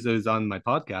 and he was on my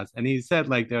podcast, and he said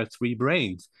like there are three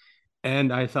brains.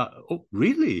 And I thought, oh,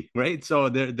 really? Right. So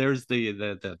there's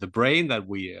the brain that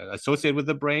we associate with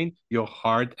the brain, your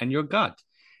heart, and your gut.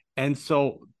 And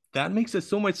so that makes us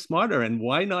so much smarter. And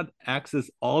why not access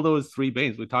all those three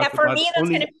brains? We talked for about me, that's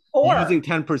only going to be 4. using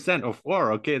 10% or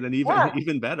 4. Okay, then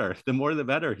even better. The more the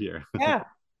better here. Yeah.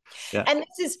 And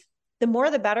this is the more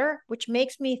the better, which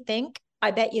makes me think,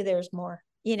 I bet you there's more.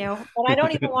 But I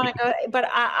don't even want to go, but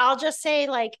I'll just say,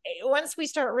 like, once we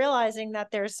start realizing that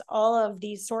there's all of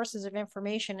these sources of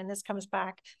information, and this comes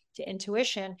back to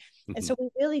intuition. And so we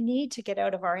really need to get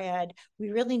out of our head. We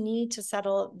really need to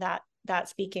settle that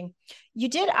speaking. You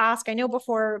did ask, I know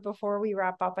before we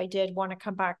wrap up, I did want to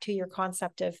come back to your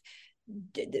concept of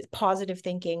positive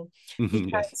thinking,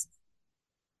 because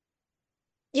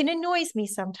it annoys me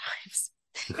sometimes.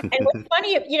 And what's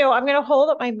funny, I'm going to hold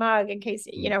up my mug in case,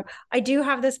 I do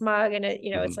have this mug, and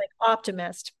it's like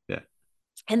optimist. Yeah.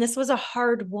 And this was a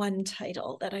hard-won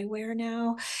title that I wear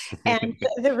now. And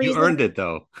the reason you earned it,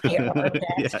 though. I earned it.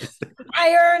 Yes.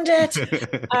 I earned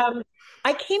it.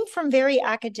 I came from very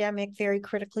academic, very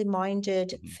critically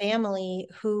minded family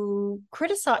who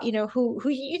criticize, who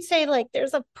you'd say, like,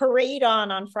 there's a parade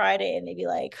on Friday, and they'd be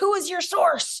like, who is your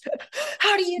source?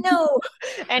 How do you know?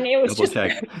 And it was Double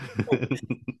check.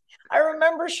 I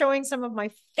remember showing some of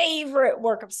my favorite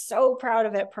work. I'm so proud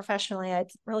of it professionally. I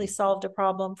really solved a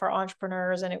problem for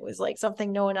entrepreneurs, and it was like something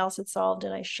no one else had solved.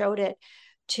 And I showed it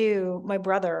to my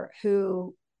brother,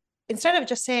 who, instead of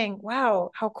just saying,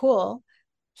 wow, how cool,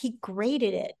 he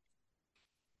graded it.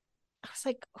 I was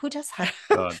like, who does that?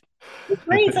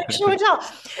 Grades like show and tell.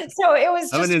 So it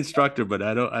was I'm an instructor, but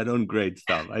I don't grade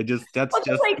stuff. That's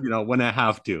like, when I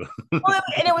have to.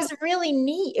 And it was really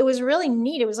neat. It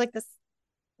was like this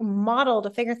model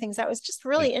to figure things out. It was just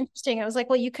really interesting. I was like,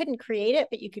 well, you couldn't create it,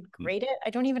 but you could grade it.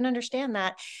 I don't even understand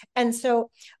that. And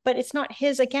so, but it's not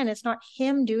it's not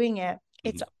him doing it.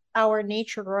 It's our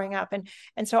nature growing up.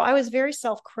 And so I was very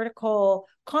self-critical,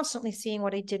 constantly seeing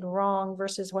what I did wrong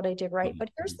versus what I did right.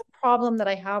 But here's the problem that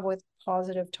I have with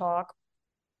positive talk,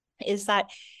 is that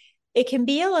it can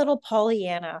be a little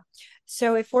Pollyanna.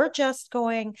 So if we're just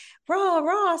going,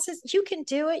 Ross says, you can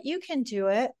do it, you can do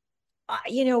it.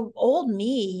 Old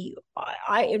me,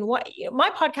 and what my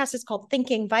podcast is called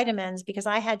Thinking Vitamins, because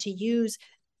I had to use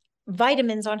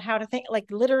vitamins on how to think, like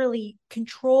literally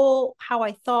control how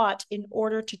I thought in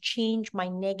order to change my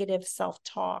negative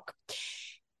self-talk.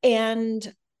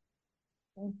 And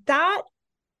that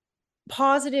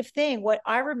positive thing, what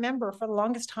I remember for the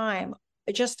longest time,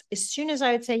 just as soon as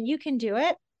I would say, you can do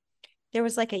it, there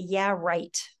was like a yeah,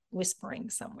 right whispering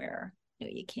somewhere. No,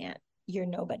 you can't. You're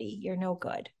nobody. You're no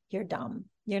good. You're dumb.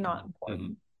 You're not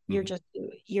important. You're just,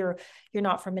 you're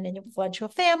not from an influential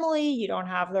family. You don't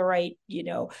have the right,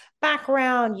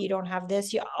 background. You don't have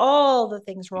this, all the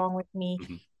things wrong with me.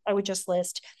 I would just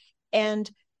list. And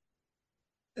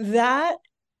that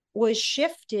was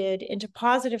shifted into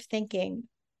positive thinking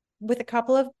with a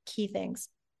couple of key things.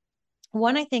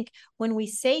 One, I think when we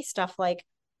say stuff like,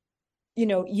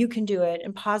 you can do it,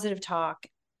 and positive talk,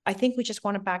 I think we just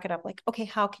want to back it up like, okay,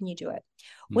 how can you do it?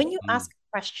 When you ask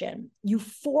a question, you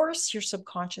force your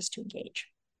subconscious to engage.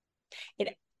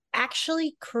 It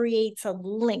actually creates a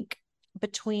link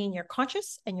between your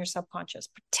conscious and your subconscious,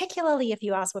 particularly if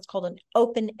you ask what's called an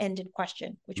open-ended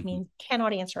question, which means you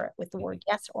cannot answer it with the word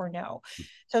yes or no.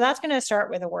 So that's going to start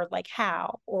with a word like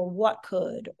how or what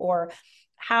could, or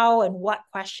how and what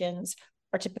questions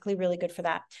are typically really good for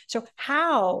that. So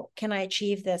how can I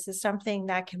achieve this is something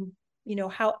that can,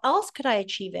 how else could I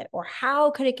achieve it? Or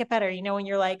how could it get better? When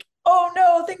you're like, oh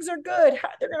no, things are good,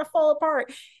 they're going to fall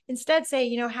apart. Instead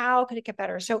say, how could it get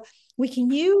better? So we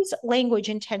can use language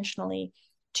intentionally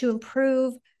to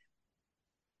improve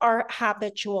our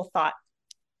habitual thought.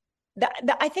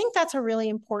 I think that's a really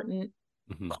important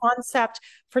concept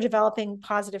for developing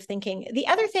positive thinking. The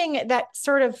other thing that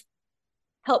sort of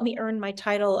helped me earn my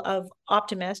title of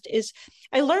optimist is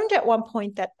I learned at one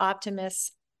point that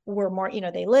optimists were more,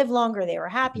 they lived longer, they were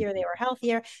happier, they were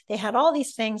healthier. They had all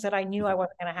these things that I knew I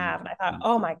wasn't going to have. And I thought,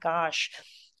 oh my gosh,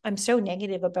 I'm so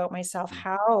negative about myself.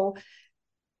 How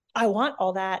I want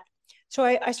all that. So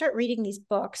I start reading these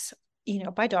books,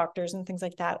 by doctors and things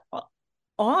like that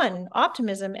on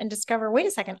optimism, and discover, wait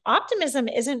a second, optimism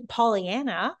isn't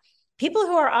Pollyanna. People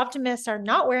who are optimists are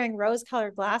not wearing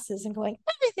rose-colored glasses and going,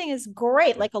 everything is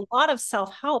great, like a lot of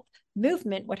self-help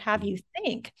movement would have you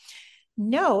think.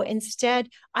 No, instead,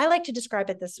 I like to describe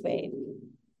it this way.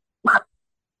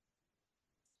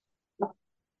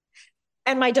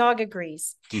 And my dog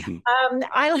agrees.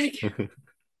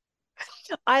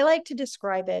 I like to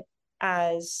describe it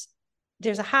as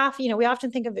there's a half, we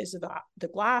often think of it as the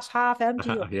glass half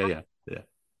empty. Yeah.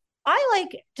 I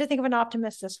like to think of an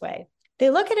optimist this way. They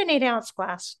look at an 8-ounce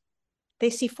glass. They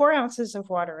see 4 ounces of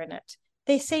water in it.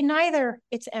 They say neither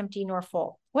it's empty nor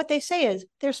full. What they say is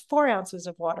there's 4 ounces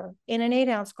of water in an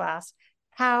 8-ounce glass.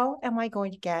 How am I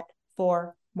going to get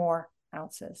 4 more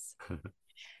ounces?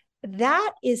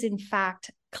 That is, in fact,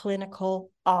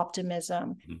 clinical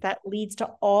optimism that leads to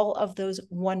all of those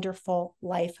wonderful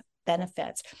life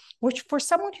benefits, which for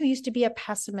someone who used to be a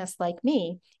pessimist like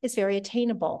me is very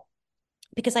attainable,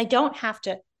 because I don't have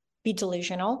to be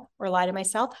delusional or lie to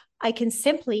myself. I can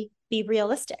simply be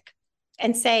realistic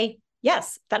and say,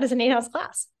 yes, that is an 8-ounce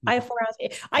glass. I have 4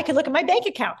 ounces. I could look at my bank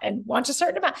account and want a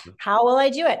certain amount. How will I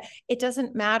do it? It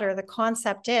doesn't matter. The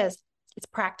concept is it's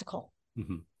practical.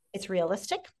 It's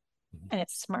realistic and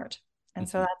it's smart. And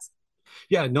so that's.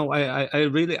 Yeah, no, I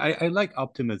really like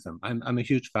optimism. I'm a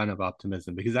huge fan of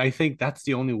optimism, because I think that's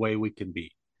the only way we can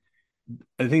be.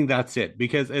 I think that's it,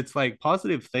 because it's like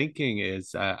positive thinking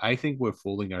is, I think we're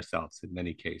fooling ourselves in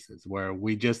many cases, where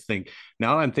we just think,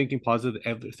 now I'm thinking positive,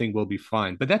 everything will be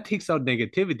fine. But that takes out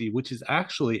negativity, which is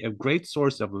actually a great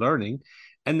source of learning.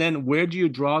 And then where do you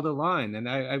draw the line?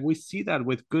 And we see that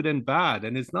with good and bad.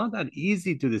 And it's not that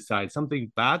easy to decide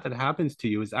something bad that happens to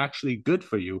you is actually good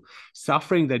for you.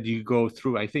 Suffering that you go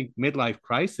through, I think midlife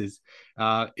crisis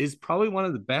is probably one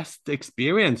of the best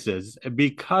experiences,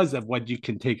 because of what you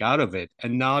can take out of it,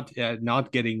 and not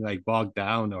getting like bogged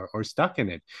down or stuck in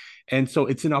it. And so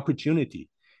it's an opportunity.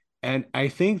 And I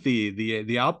think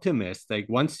the optimist, like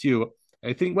once you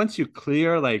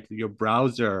clear like your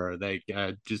browser, like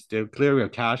just clear your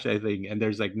cache, I think, and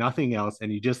there's like nothing else,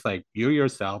 and you just like you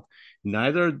yourself,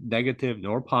 neither negative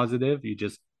nor positive, you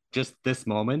just this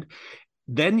moment,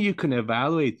 then you can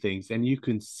evaluate things and you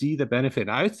can see the benefit.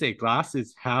 And I would say glass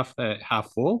is half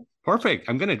full. Perfect.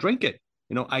 I'm gonna drink it.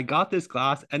 I got this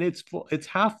glass and it's full. It's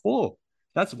half full.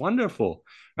 That's wonderful,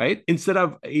 right? Instead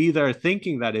of either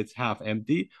thinking that it's half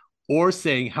empty or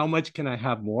saying, how much can I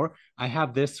have more? I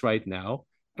have this right now.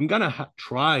 I'm gonna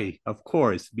try, of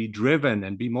course, be driven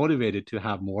and be motivated to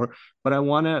have more, but I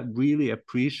want to really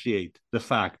appreciate the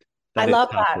fact I that it's love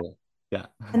that. half full. Yeah.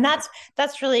 And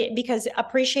that's really because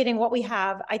appreciating what we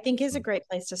have, I think, is a great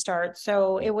place to start.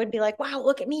 So it would be like, wow,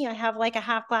 look at me. I have like a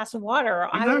half glass of water.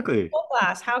 I would Exactly. full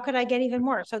glass. How could I get even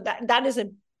more? So that is a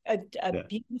Yeah.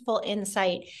 beautiful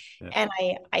insight. Yeah. And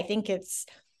I think it's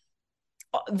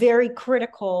very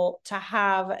critical to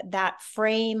have that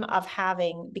frame of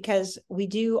having, because we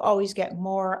do always get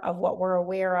more of what we're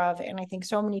aware of. And I think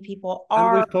so many people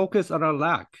And we are. focus on our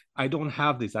lack. I don't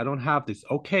have this. I don't have this.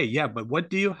 Okay, yeah, but what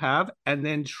do you have? And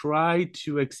then try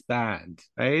to expand,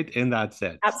 right? In that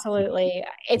sense. Absolutely.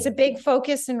 It's a big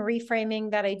focus in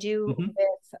reframing that I do Mm-hmm.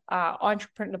 with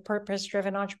entrepreneur,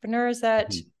 purpose-driven entrepreneurs that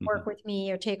Mm-hmm. work with me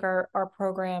or take our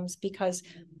programs, because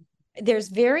there's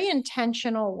very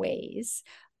intentional ways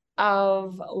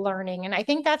of learning. And I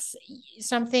think that's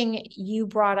something you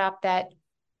brought up that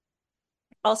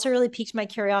also really piqued my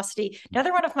curiosity.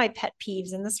 Another one of my pet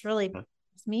peeves, and this really bugs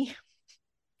me,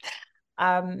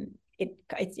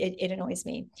 it annoys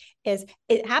me, is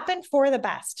it happened for the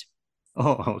best.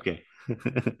 Oh, okay.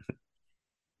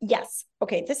 Yes.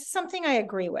 Okay. This is something I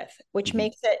agree with, which Mm-hmm.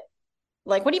 makes it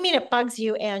like, what do you mean it bugs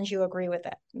you and you agree with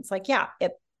it? It's like, yeah,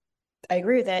 I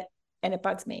agree with it and it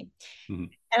bugs me. Mm-hmm.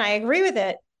 And I agree with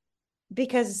it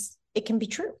because it can be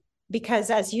true. Because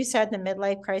as you said, the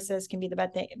midlife crisis can be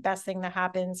the best thing that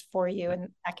happens for you. And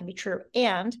that can be true.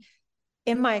 And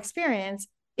in my experience,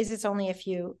 is it's only if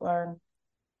you learn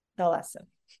the lesson.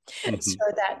 Mm-hmm. So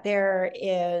that there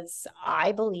is,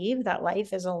 I believe that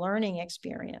life is a learning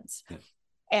experience. Yeah.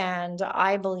 And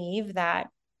I believe that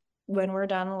when we're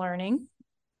done learning,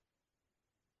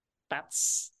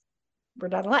 we're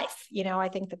done life. I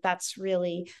think that that's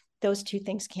really, those two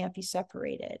things can't be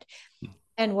separated.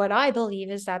 And what I believe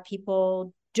is that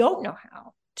people don't know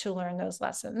how to learn those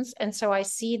lessons. And so I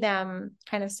see them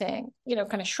kind of saying,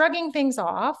 kind of shrugging things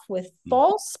off with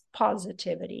false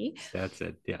positivity. That's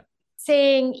it. Yeah.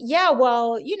 Saying, yeah,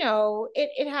 well,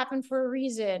 it happened for a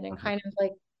reason, and kind of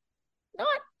like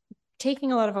not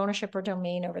taking a lot of ownership or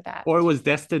domain over that. Or it was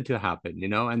destined to happen,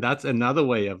 and that's another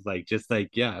way of like, just like,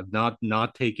 yeah, not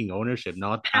taking ownership,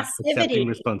 not accepting Passivity.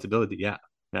 responsibility. Yeah.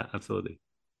 Yeah, absolutely.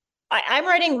 I'm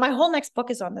writing, my whole next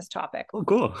book is on this topic. Oh,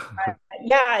 cool.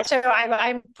 Yeah, so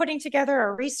I'm putting together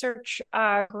a research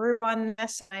group on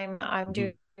this. I'm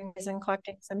doing this and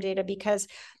collecting some data because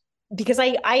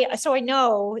I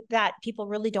know that people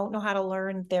really don't know how to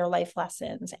learn their life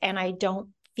lessons, and I don't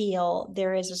feel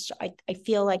there is I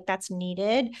feel like that's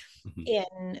needed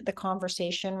in the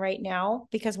conversation right now,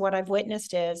 because what I've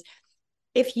witnessed is,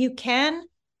 if you can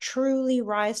truly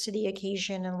rise to the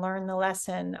occasion and learn the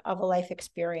lesson of a life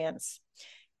experience,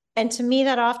 and to me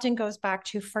that often goes back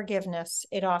to forgiveness,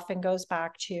 it often goes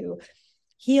back to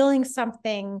healing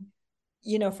something.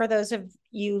 For those of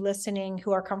you listening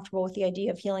who are comfortable with the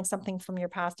idea of healing something from your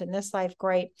past in this life,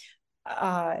 great.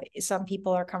 Some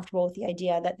people are comfortable with the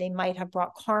idea that they might have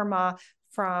brought karma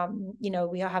from,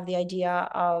 we have the idea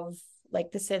of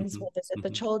like the sins will visit the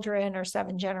children, or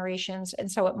 7 generations.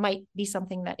 And so it might be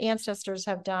something that ancestors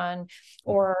have done,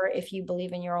 or if you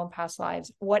believe in your own past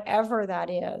lives, whatever that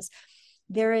is,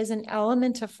 there is an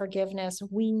element of forgiveness.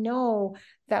 We know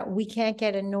that we can't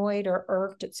get annoyed or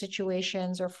irked at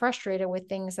situations or frustrated with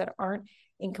things that aren't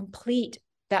incomplete,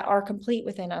 that are complete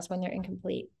within us when they're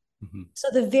incomplete. So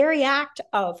the very act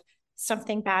of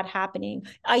something bad happening,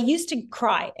 I used to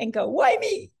cry and go, why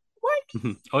me? Why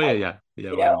me? Oh, yeah.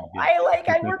 Yeah.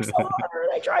 I work so hard.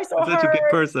 I try so I'm hard. such a good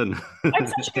person. I'm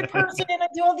such a good person and I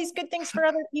do all these good things for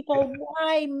other people.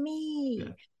 Why me?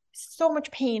 Yeah. So much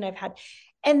pain I've had.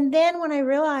 And then when I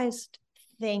realized,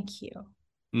 thank you.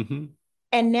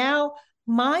 And now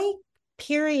my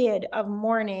period of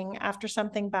mourning after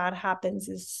something bad happens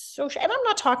is so, and I'm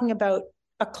not talking about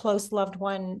a close loved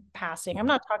one passing. I'm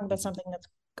not talking about something that's,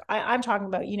 I'm talking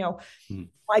about,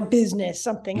 my business,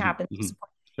 something happens,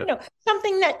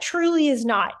 something that truly is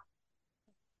not,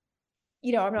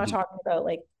 I'm not talking about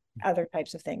like other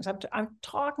types of things. I'm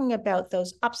talking about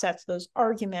those upsets, those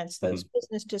arguments, those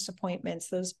business disappointments,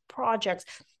 those projects,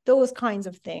 those kinds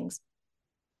of things,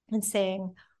 and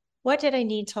saying, what did I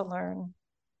need to learn?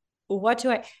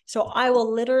 So I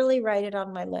will literally write it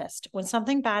on my list. When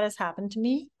something bad has happened to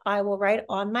me, I will write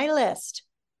on my list,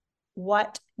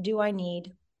 what do I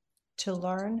need to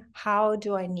learn? How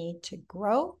do I need to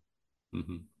grow?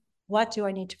 What do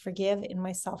I need to forgive in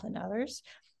myself and others?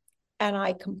 And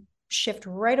I can shift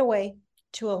right away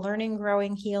to a learning,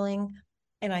 growing, healing.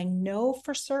 And I know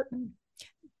for certain.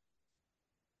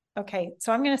 Okay,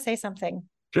 so I'm going to say something.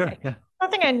 Sure. Okay. Yeah.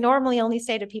 Something I normally only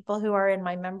say to people who are in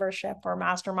my membership or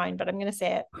mastermind, but I'm going to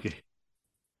say it. Okay.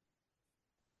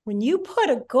 When you put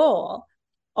a goal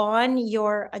on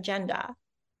your agenda,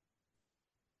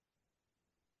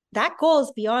 that goal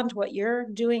is beyond what you're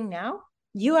doing now.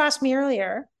 You asked me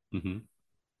earlier,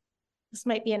 this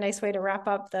might be a nice way to wrap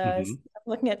up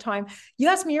looking at time. You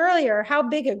asked me earlier, how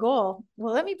big a goal?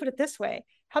 Well, let me put it this way.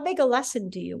 How big a lesson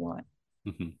do you want?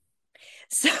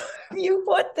 So you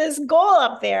put this goal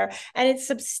up there and it's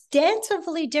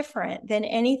substantively different than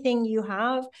anything you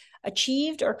have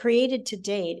achieved or created to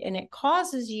date. And it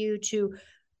causes you to,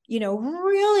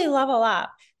 really level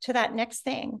up to that next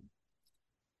thing.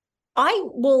 I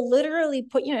will literally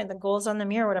put, the goals on the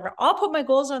mirror, whatever. I'll put my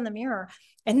goals on the mirror.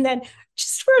 And then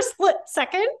just for a split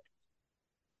second,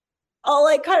 I'll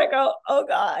like kind of go, oh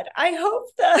God, I hope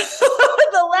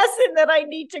the lesson that I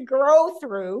need to grow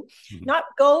through, not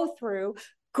go through,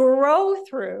 grow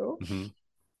through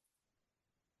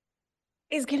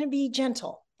is going to be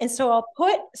gentle. And so I'll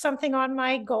put something on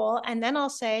my goal and then I'll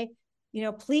say,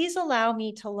 please allow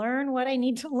me to learn what I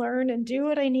need to learn and do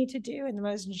what I need to do in the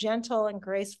most gentle and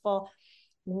graceful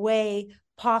way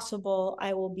possible.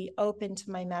 I will be open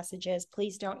to my messages.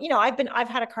 Please don't, I've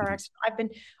had a car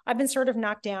accident. I've been sort of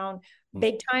knocked down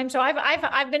big time. So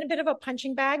I've been a bit of a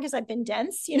punching bag because I've been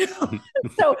dense,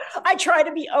 so I try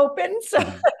to be open so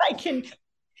that I can.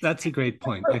 That's a great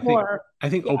point. I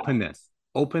think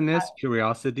openness,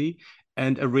 curiosity,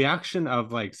 and a reaction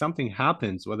of like something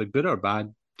happens, whether good or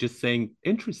bad, just saying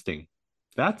interesting.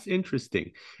 That's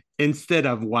interesting. Instead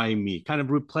of why me, kind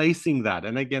of replacing that.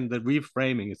 And again, the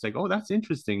reframing, it's like, oh, that's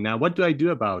interesting. Now, what do I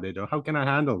do about it? Or how can I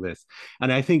handle this?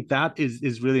 And I think that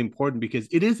is really important because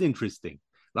it is interesting.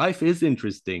 Life is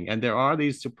interesting. And there are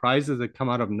these surprises that come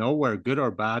out of nowhere, good or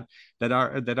bad, that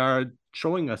are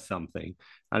showing us something.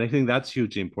 And I think that's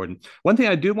hugely important. One thing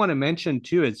I do want to mention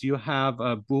too is you have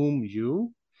a Boom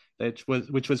You,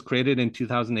 which was created in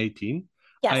 2018.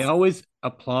 Yes. I always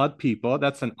applaud people.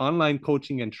 That's an online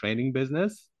coaching and training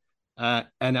business.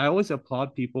 And I always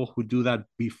applaud people who do that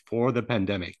before the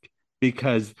pandemic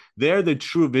because they're the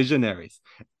true visionaries.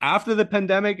 After the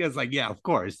pandemic, it's like, yeah, of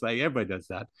course, like everybody does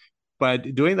that.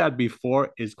 But doing that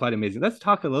before is quite amazing. Let's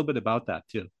talk a little bit about that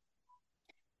too.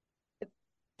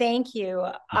 Thank you.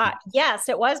 Yes,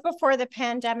 it was before the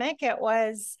pandemic. It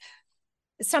was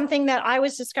something that I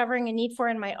was discovering a need for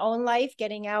in my own life,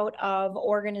 getting out of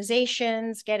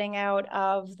organizations, getting out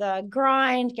of the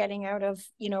grind, getting out of,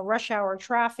 rush hour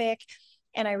traffic.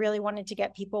 And I really wanted to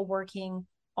get people working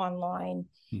online.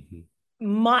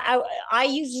 I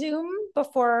used Zoom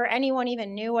before anyone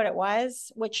even knew what it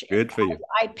was, which good for you.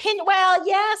 I pinned. Well,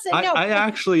 yes and no. I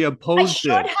actually opposed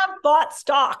it. I should have bought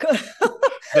stock.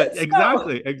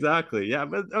 Exactly. Yeah,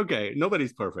 but okay,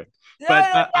 nobody's perfect.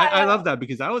 But I love that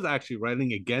because I was actually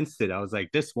writing against it. I was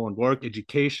like, this won't work.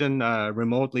 Education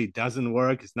remotely doesn't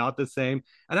work. It's not the same.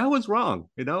 And I was wrong,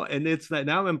 and it's like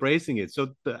now I'm embracing it.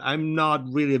 So I'm not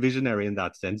really a visionary in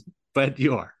that sense. But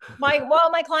you are.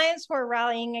 My clients were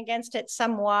rallying against it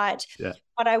somewhat. Yeah.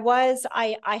 But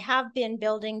I have been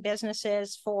building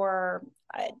businesses for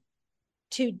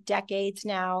 2 decades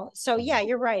now. So yeah,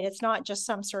 you're right. It's not just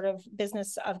some sort of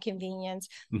business of convenience.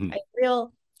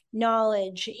 Real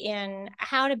knowledge in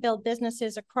how to build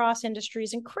businesses across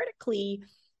industries and critically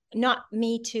not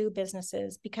Me Too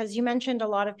businesses, because you mentioned a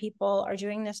lot of people are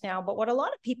doing this now, but what a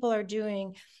lot of people are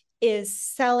doing is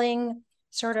selling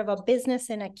sort of a business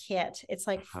in a kit. It's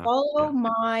like, follow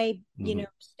my,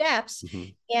 steps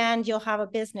and you'll have a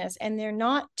business. And they're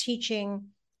not teaching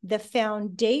the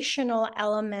foundational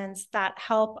elements that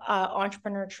help an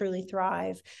entrepreneur truly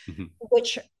thrive,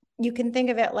 which you can think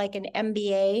of it like an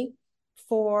MBA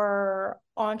for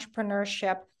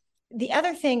entrepreneurship. The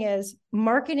other thing is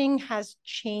marketing has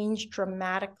changed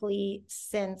dramatically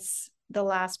since the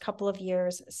last couple of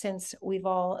years, since we've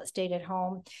all stayed at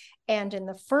home. And in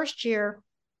the first year,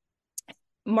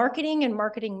 marketing and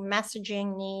marketing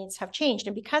messaging needs have changed.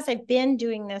 And because I've been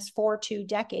doing this for 2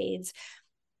 decades,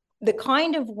 the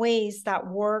kind of ways that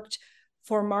worked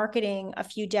for marketing a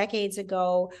few decades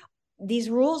ago, these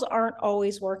rules aren't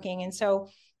always working. And so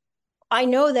I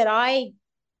know that I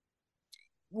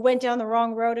went down the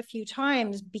wrong road a few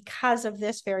times because of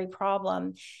this very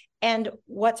problem. And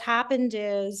what's happened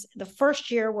is the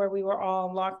first year where we were all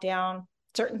in lockdown,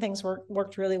 certain things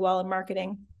worked really well in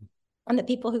marketing. And the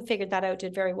people who figured that out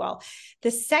did very well.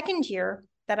 The second year,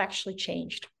 that actually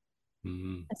changed.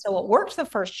 And so what worked the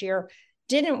first year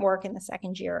didn't work in the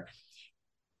second year.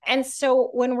 And so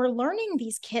when we're learning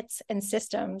these kits and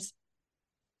systems,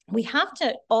 we have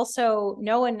to also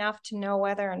know enough to know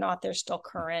whether or not they're still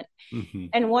current. Mm-hmm.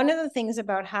 And one of the things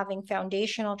about having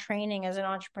foundational training as an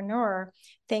entrepreneur,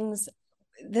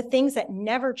 the things that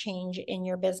never change in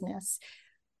your business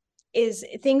is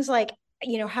things like,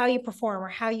 how you perform or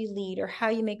how you lead or how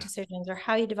you make decisions or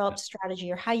how you develop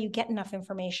strategy or how you get enough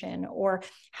information or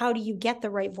how do you get the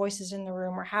right voices in the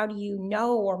room or how do you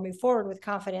know or move forward with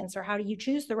confidence or how do you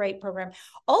choose the right program.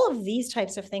 All of these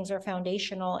types of things are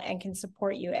foundational and can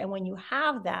support you. And when you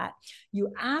have that,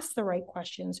 you ask the right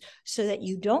questions so that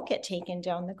you don't get taken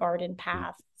down the garden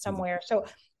path somewhere. So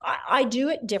I do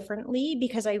it differently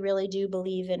because I really do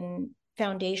believe in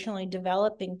foundationally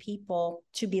developing people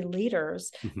to be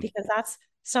leaders, because that's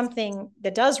something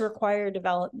that does require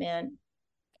development,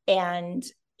 and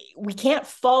we can't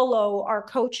follow our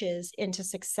coaches into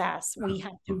success. We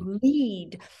have to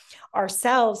lead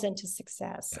ourselves into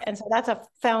success. And so that's a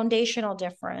foundational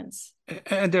difference.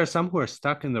 And there are some who are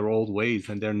stuck in their old ways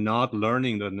and they're not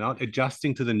learning, they're not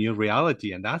adjusting to the new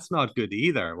reality. And that's not good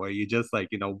either, where you just like,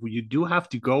 you do have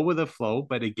to go with the flow,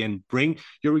 but again, bring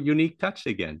your unique touch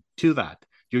again to that,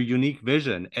 your unique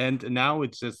vision. And now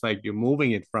it's just like you're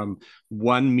moving it from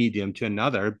one medium to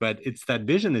another, but it's that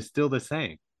vision is still the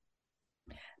same.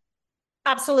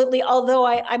 Absolutely. Although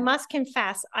I must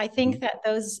confess, I think that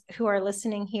those who are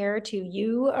listening here to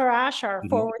you, Arash, are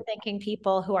forward-thinking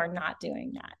people who are not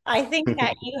doing that. I think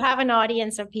that you have an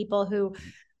audience of people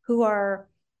who are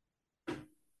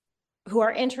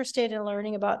interested in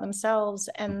learning about themselves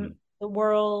and the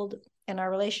world and our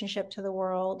relationship to the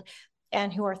world,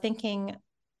 and who are thinking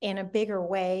in a bigger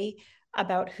way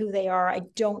about who they are. I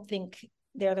don't think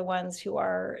they're the ones who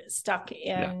are stuck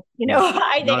in,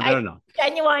 I think they're not.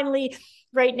 Genuinely,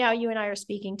 right now, you and I are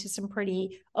speaking to some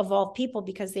pretty evolved people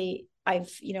because I've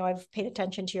paid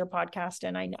attention to your podcast,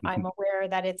 and I'm aware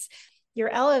that you're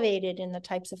elevated in the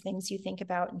types of things you think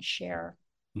about and share.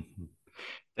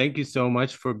 Thank you so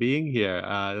much for being here.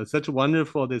 It was such a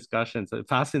wonderful discussion, such a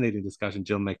fascinating discussion,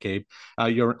 Jill McCabe.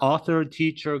 You're an author,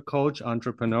 teacher, coach,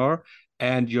 entrepreneur,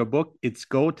 and your book, It's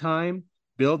Go Time,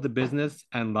 Build the Business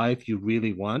and Life You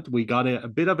Really Want. We got a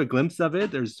bit of a glimpse of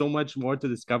it. There's so much more to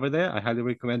discover there. I highly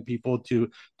recommend people to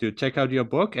check out your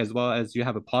book, as well as you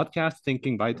have a podcast,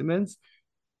 Thinking Vitamins.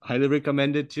 Highly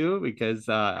recommend it too, because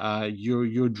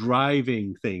you're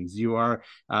driving things. You are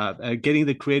getting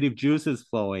the creative juices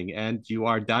flowing, and you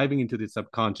are diving into the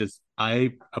subconscious.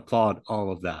 I applaud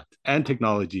all of that, and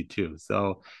technology too.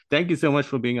 So thank you so much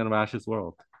for being on Arash's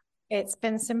World. It's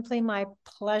been simply my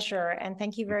pleasure, and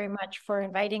thank you very much for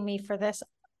inviting me for this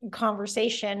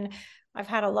conversation. I've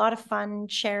had a lot of fun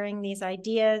sharing these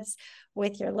ideas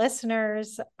with your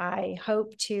listeners. I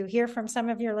hope to hear from some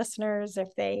of your listeners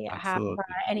if they have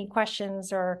any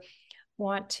questions or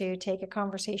want to take a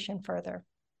conversation further.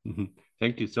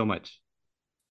 Thank you so much.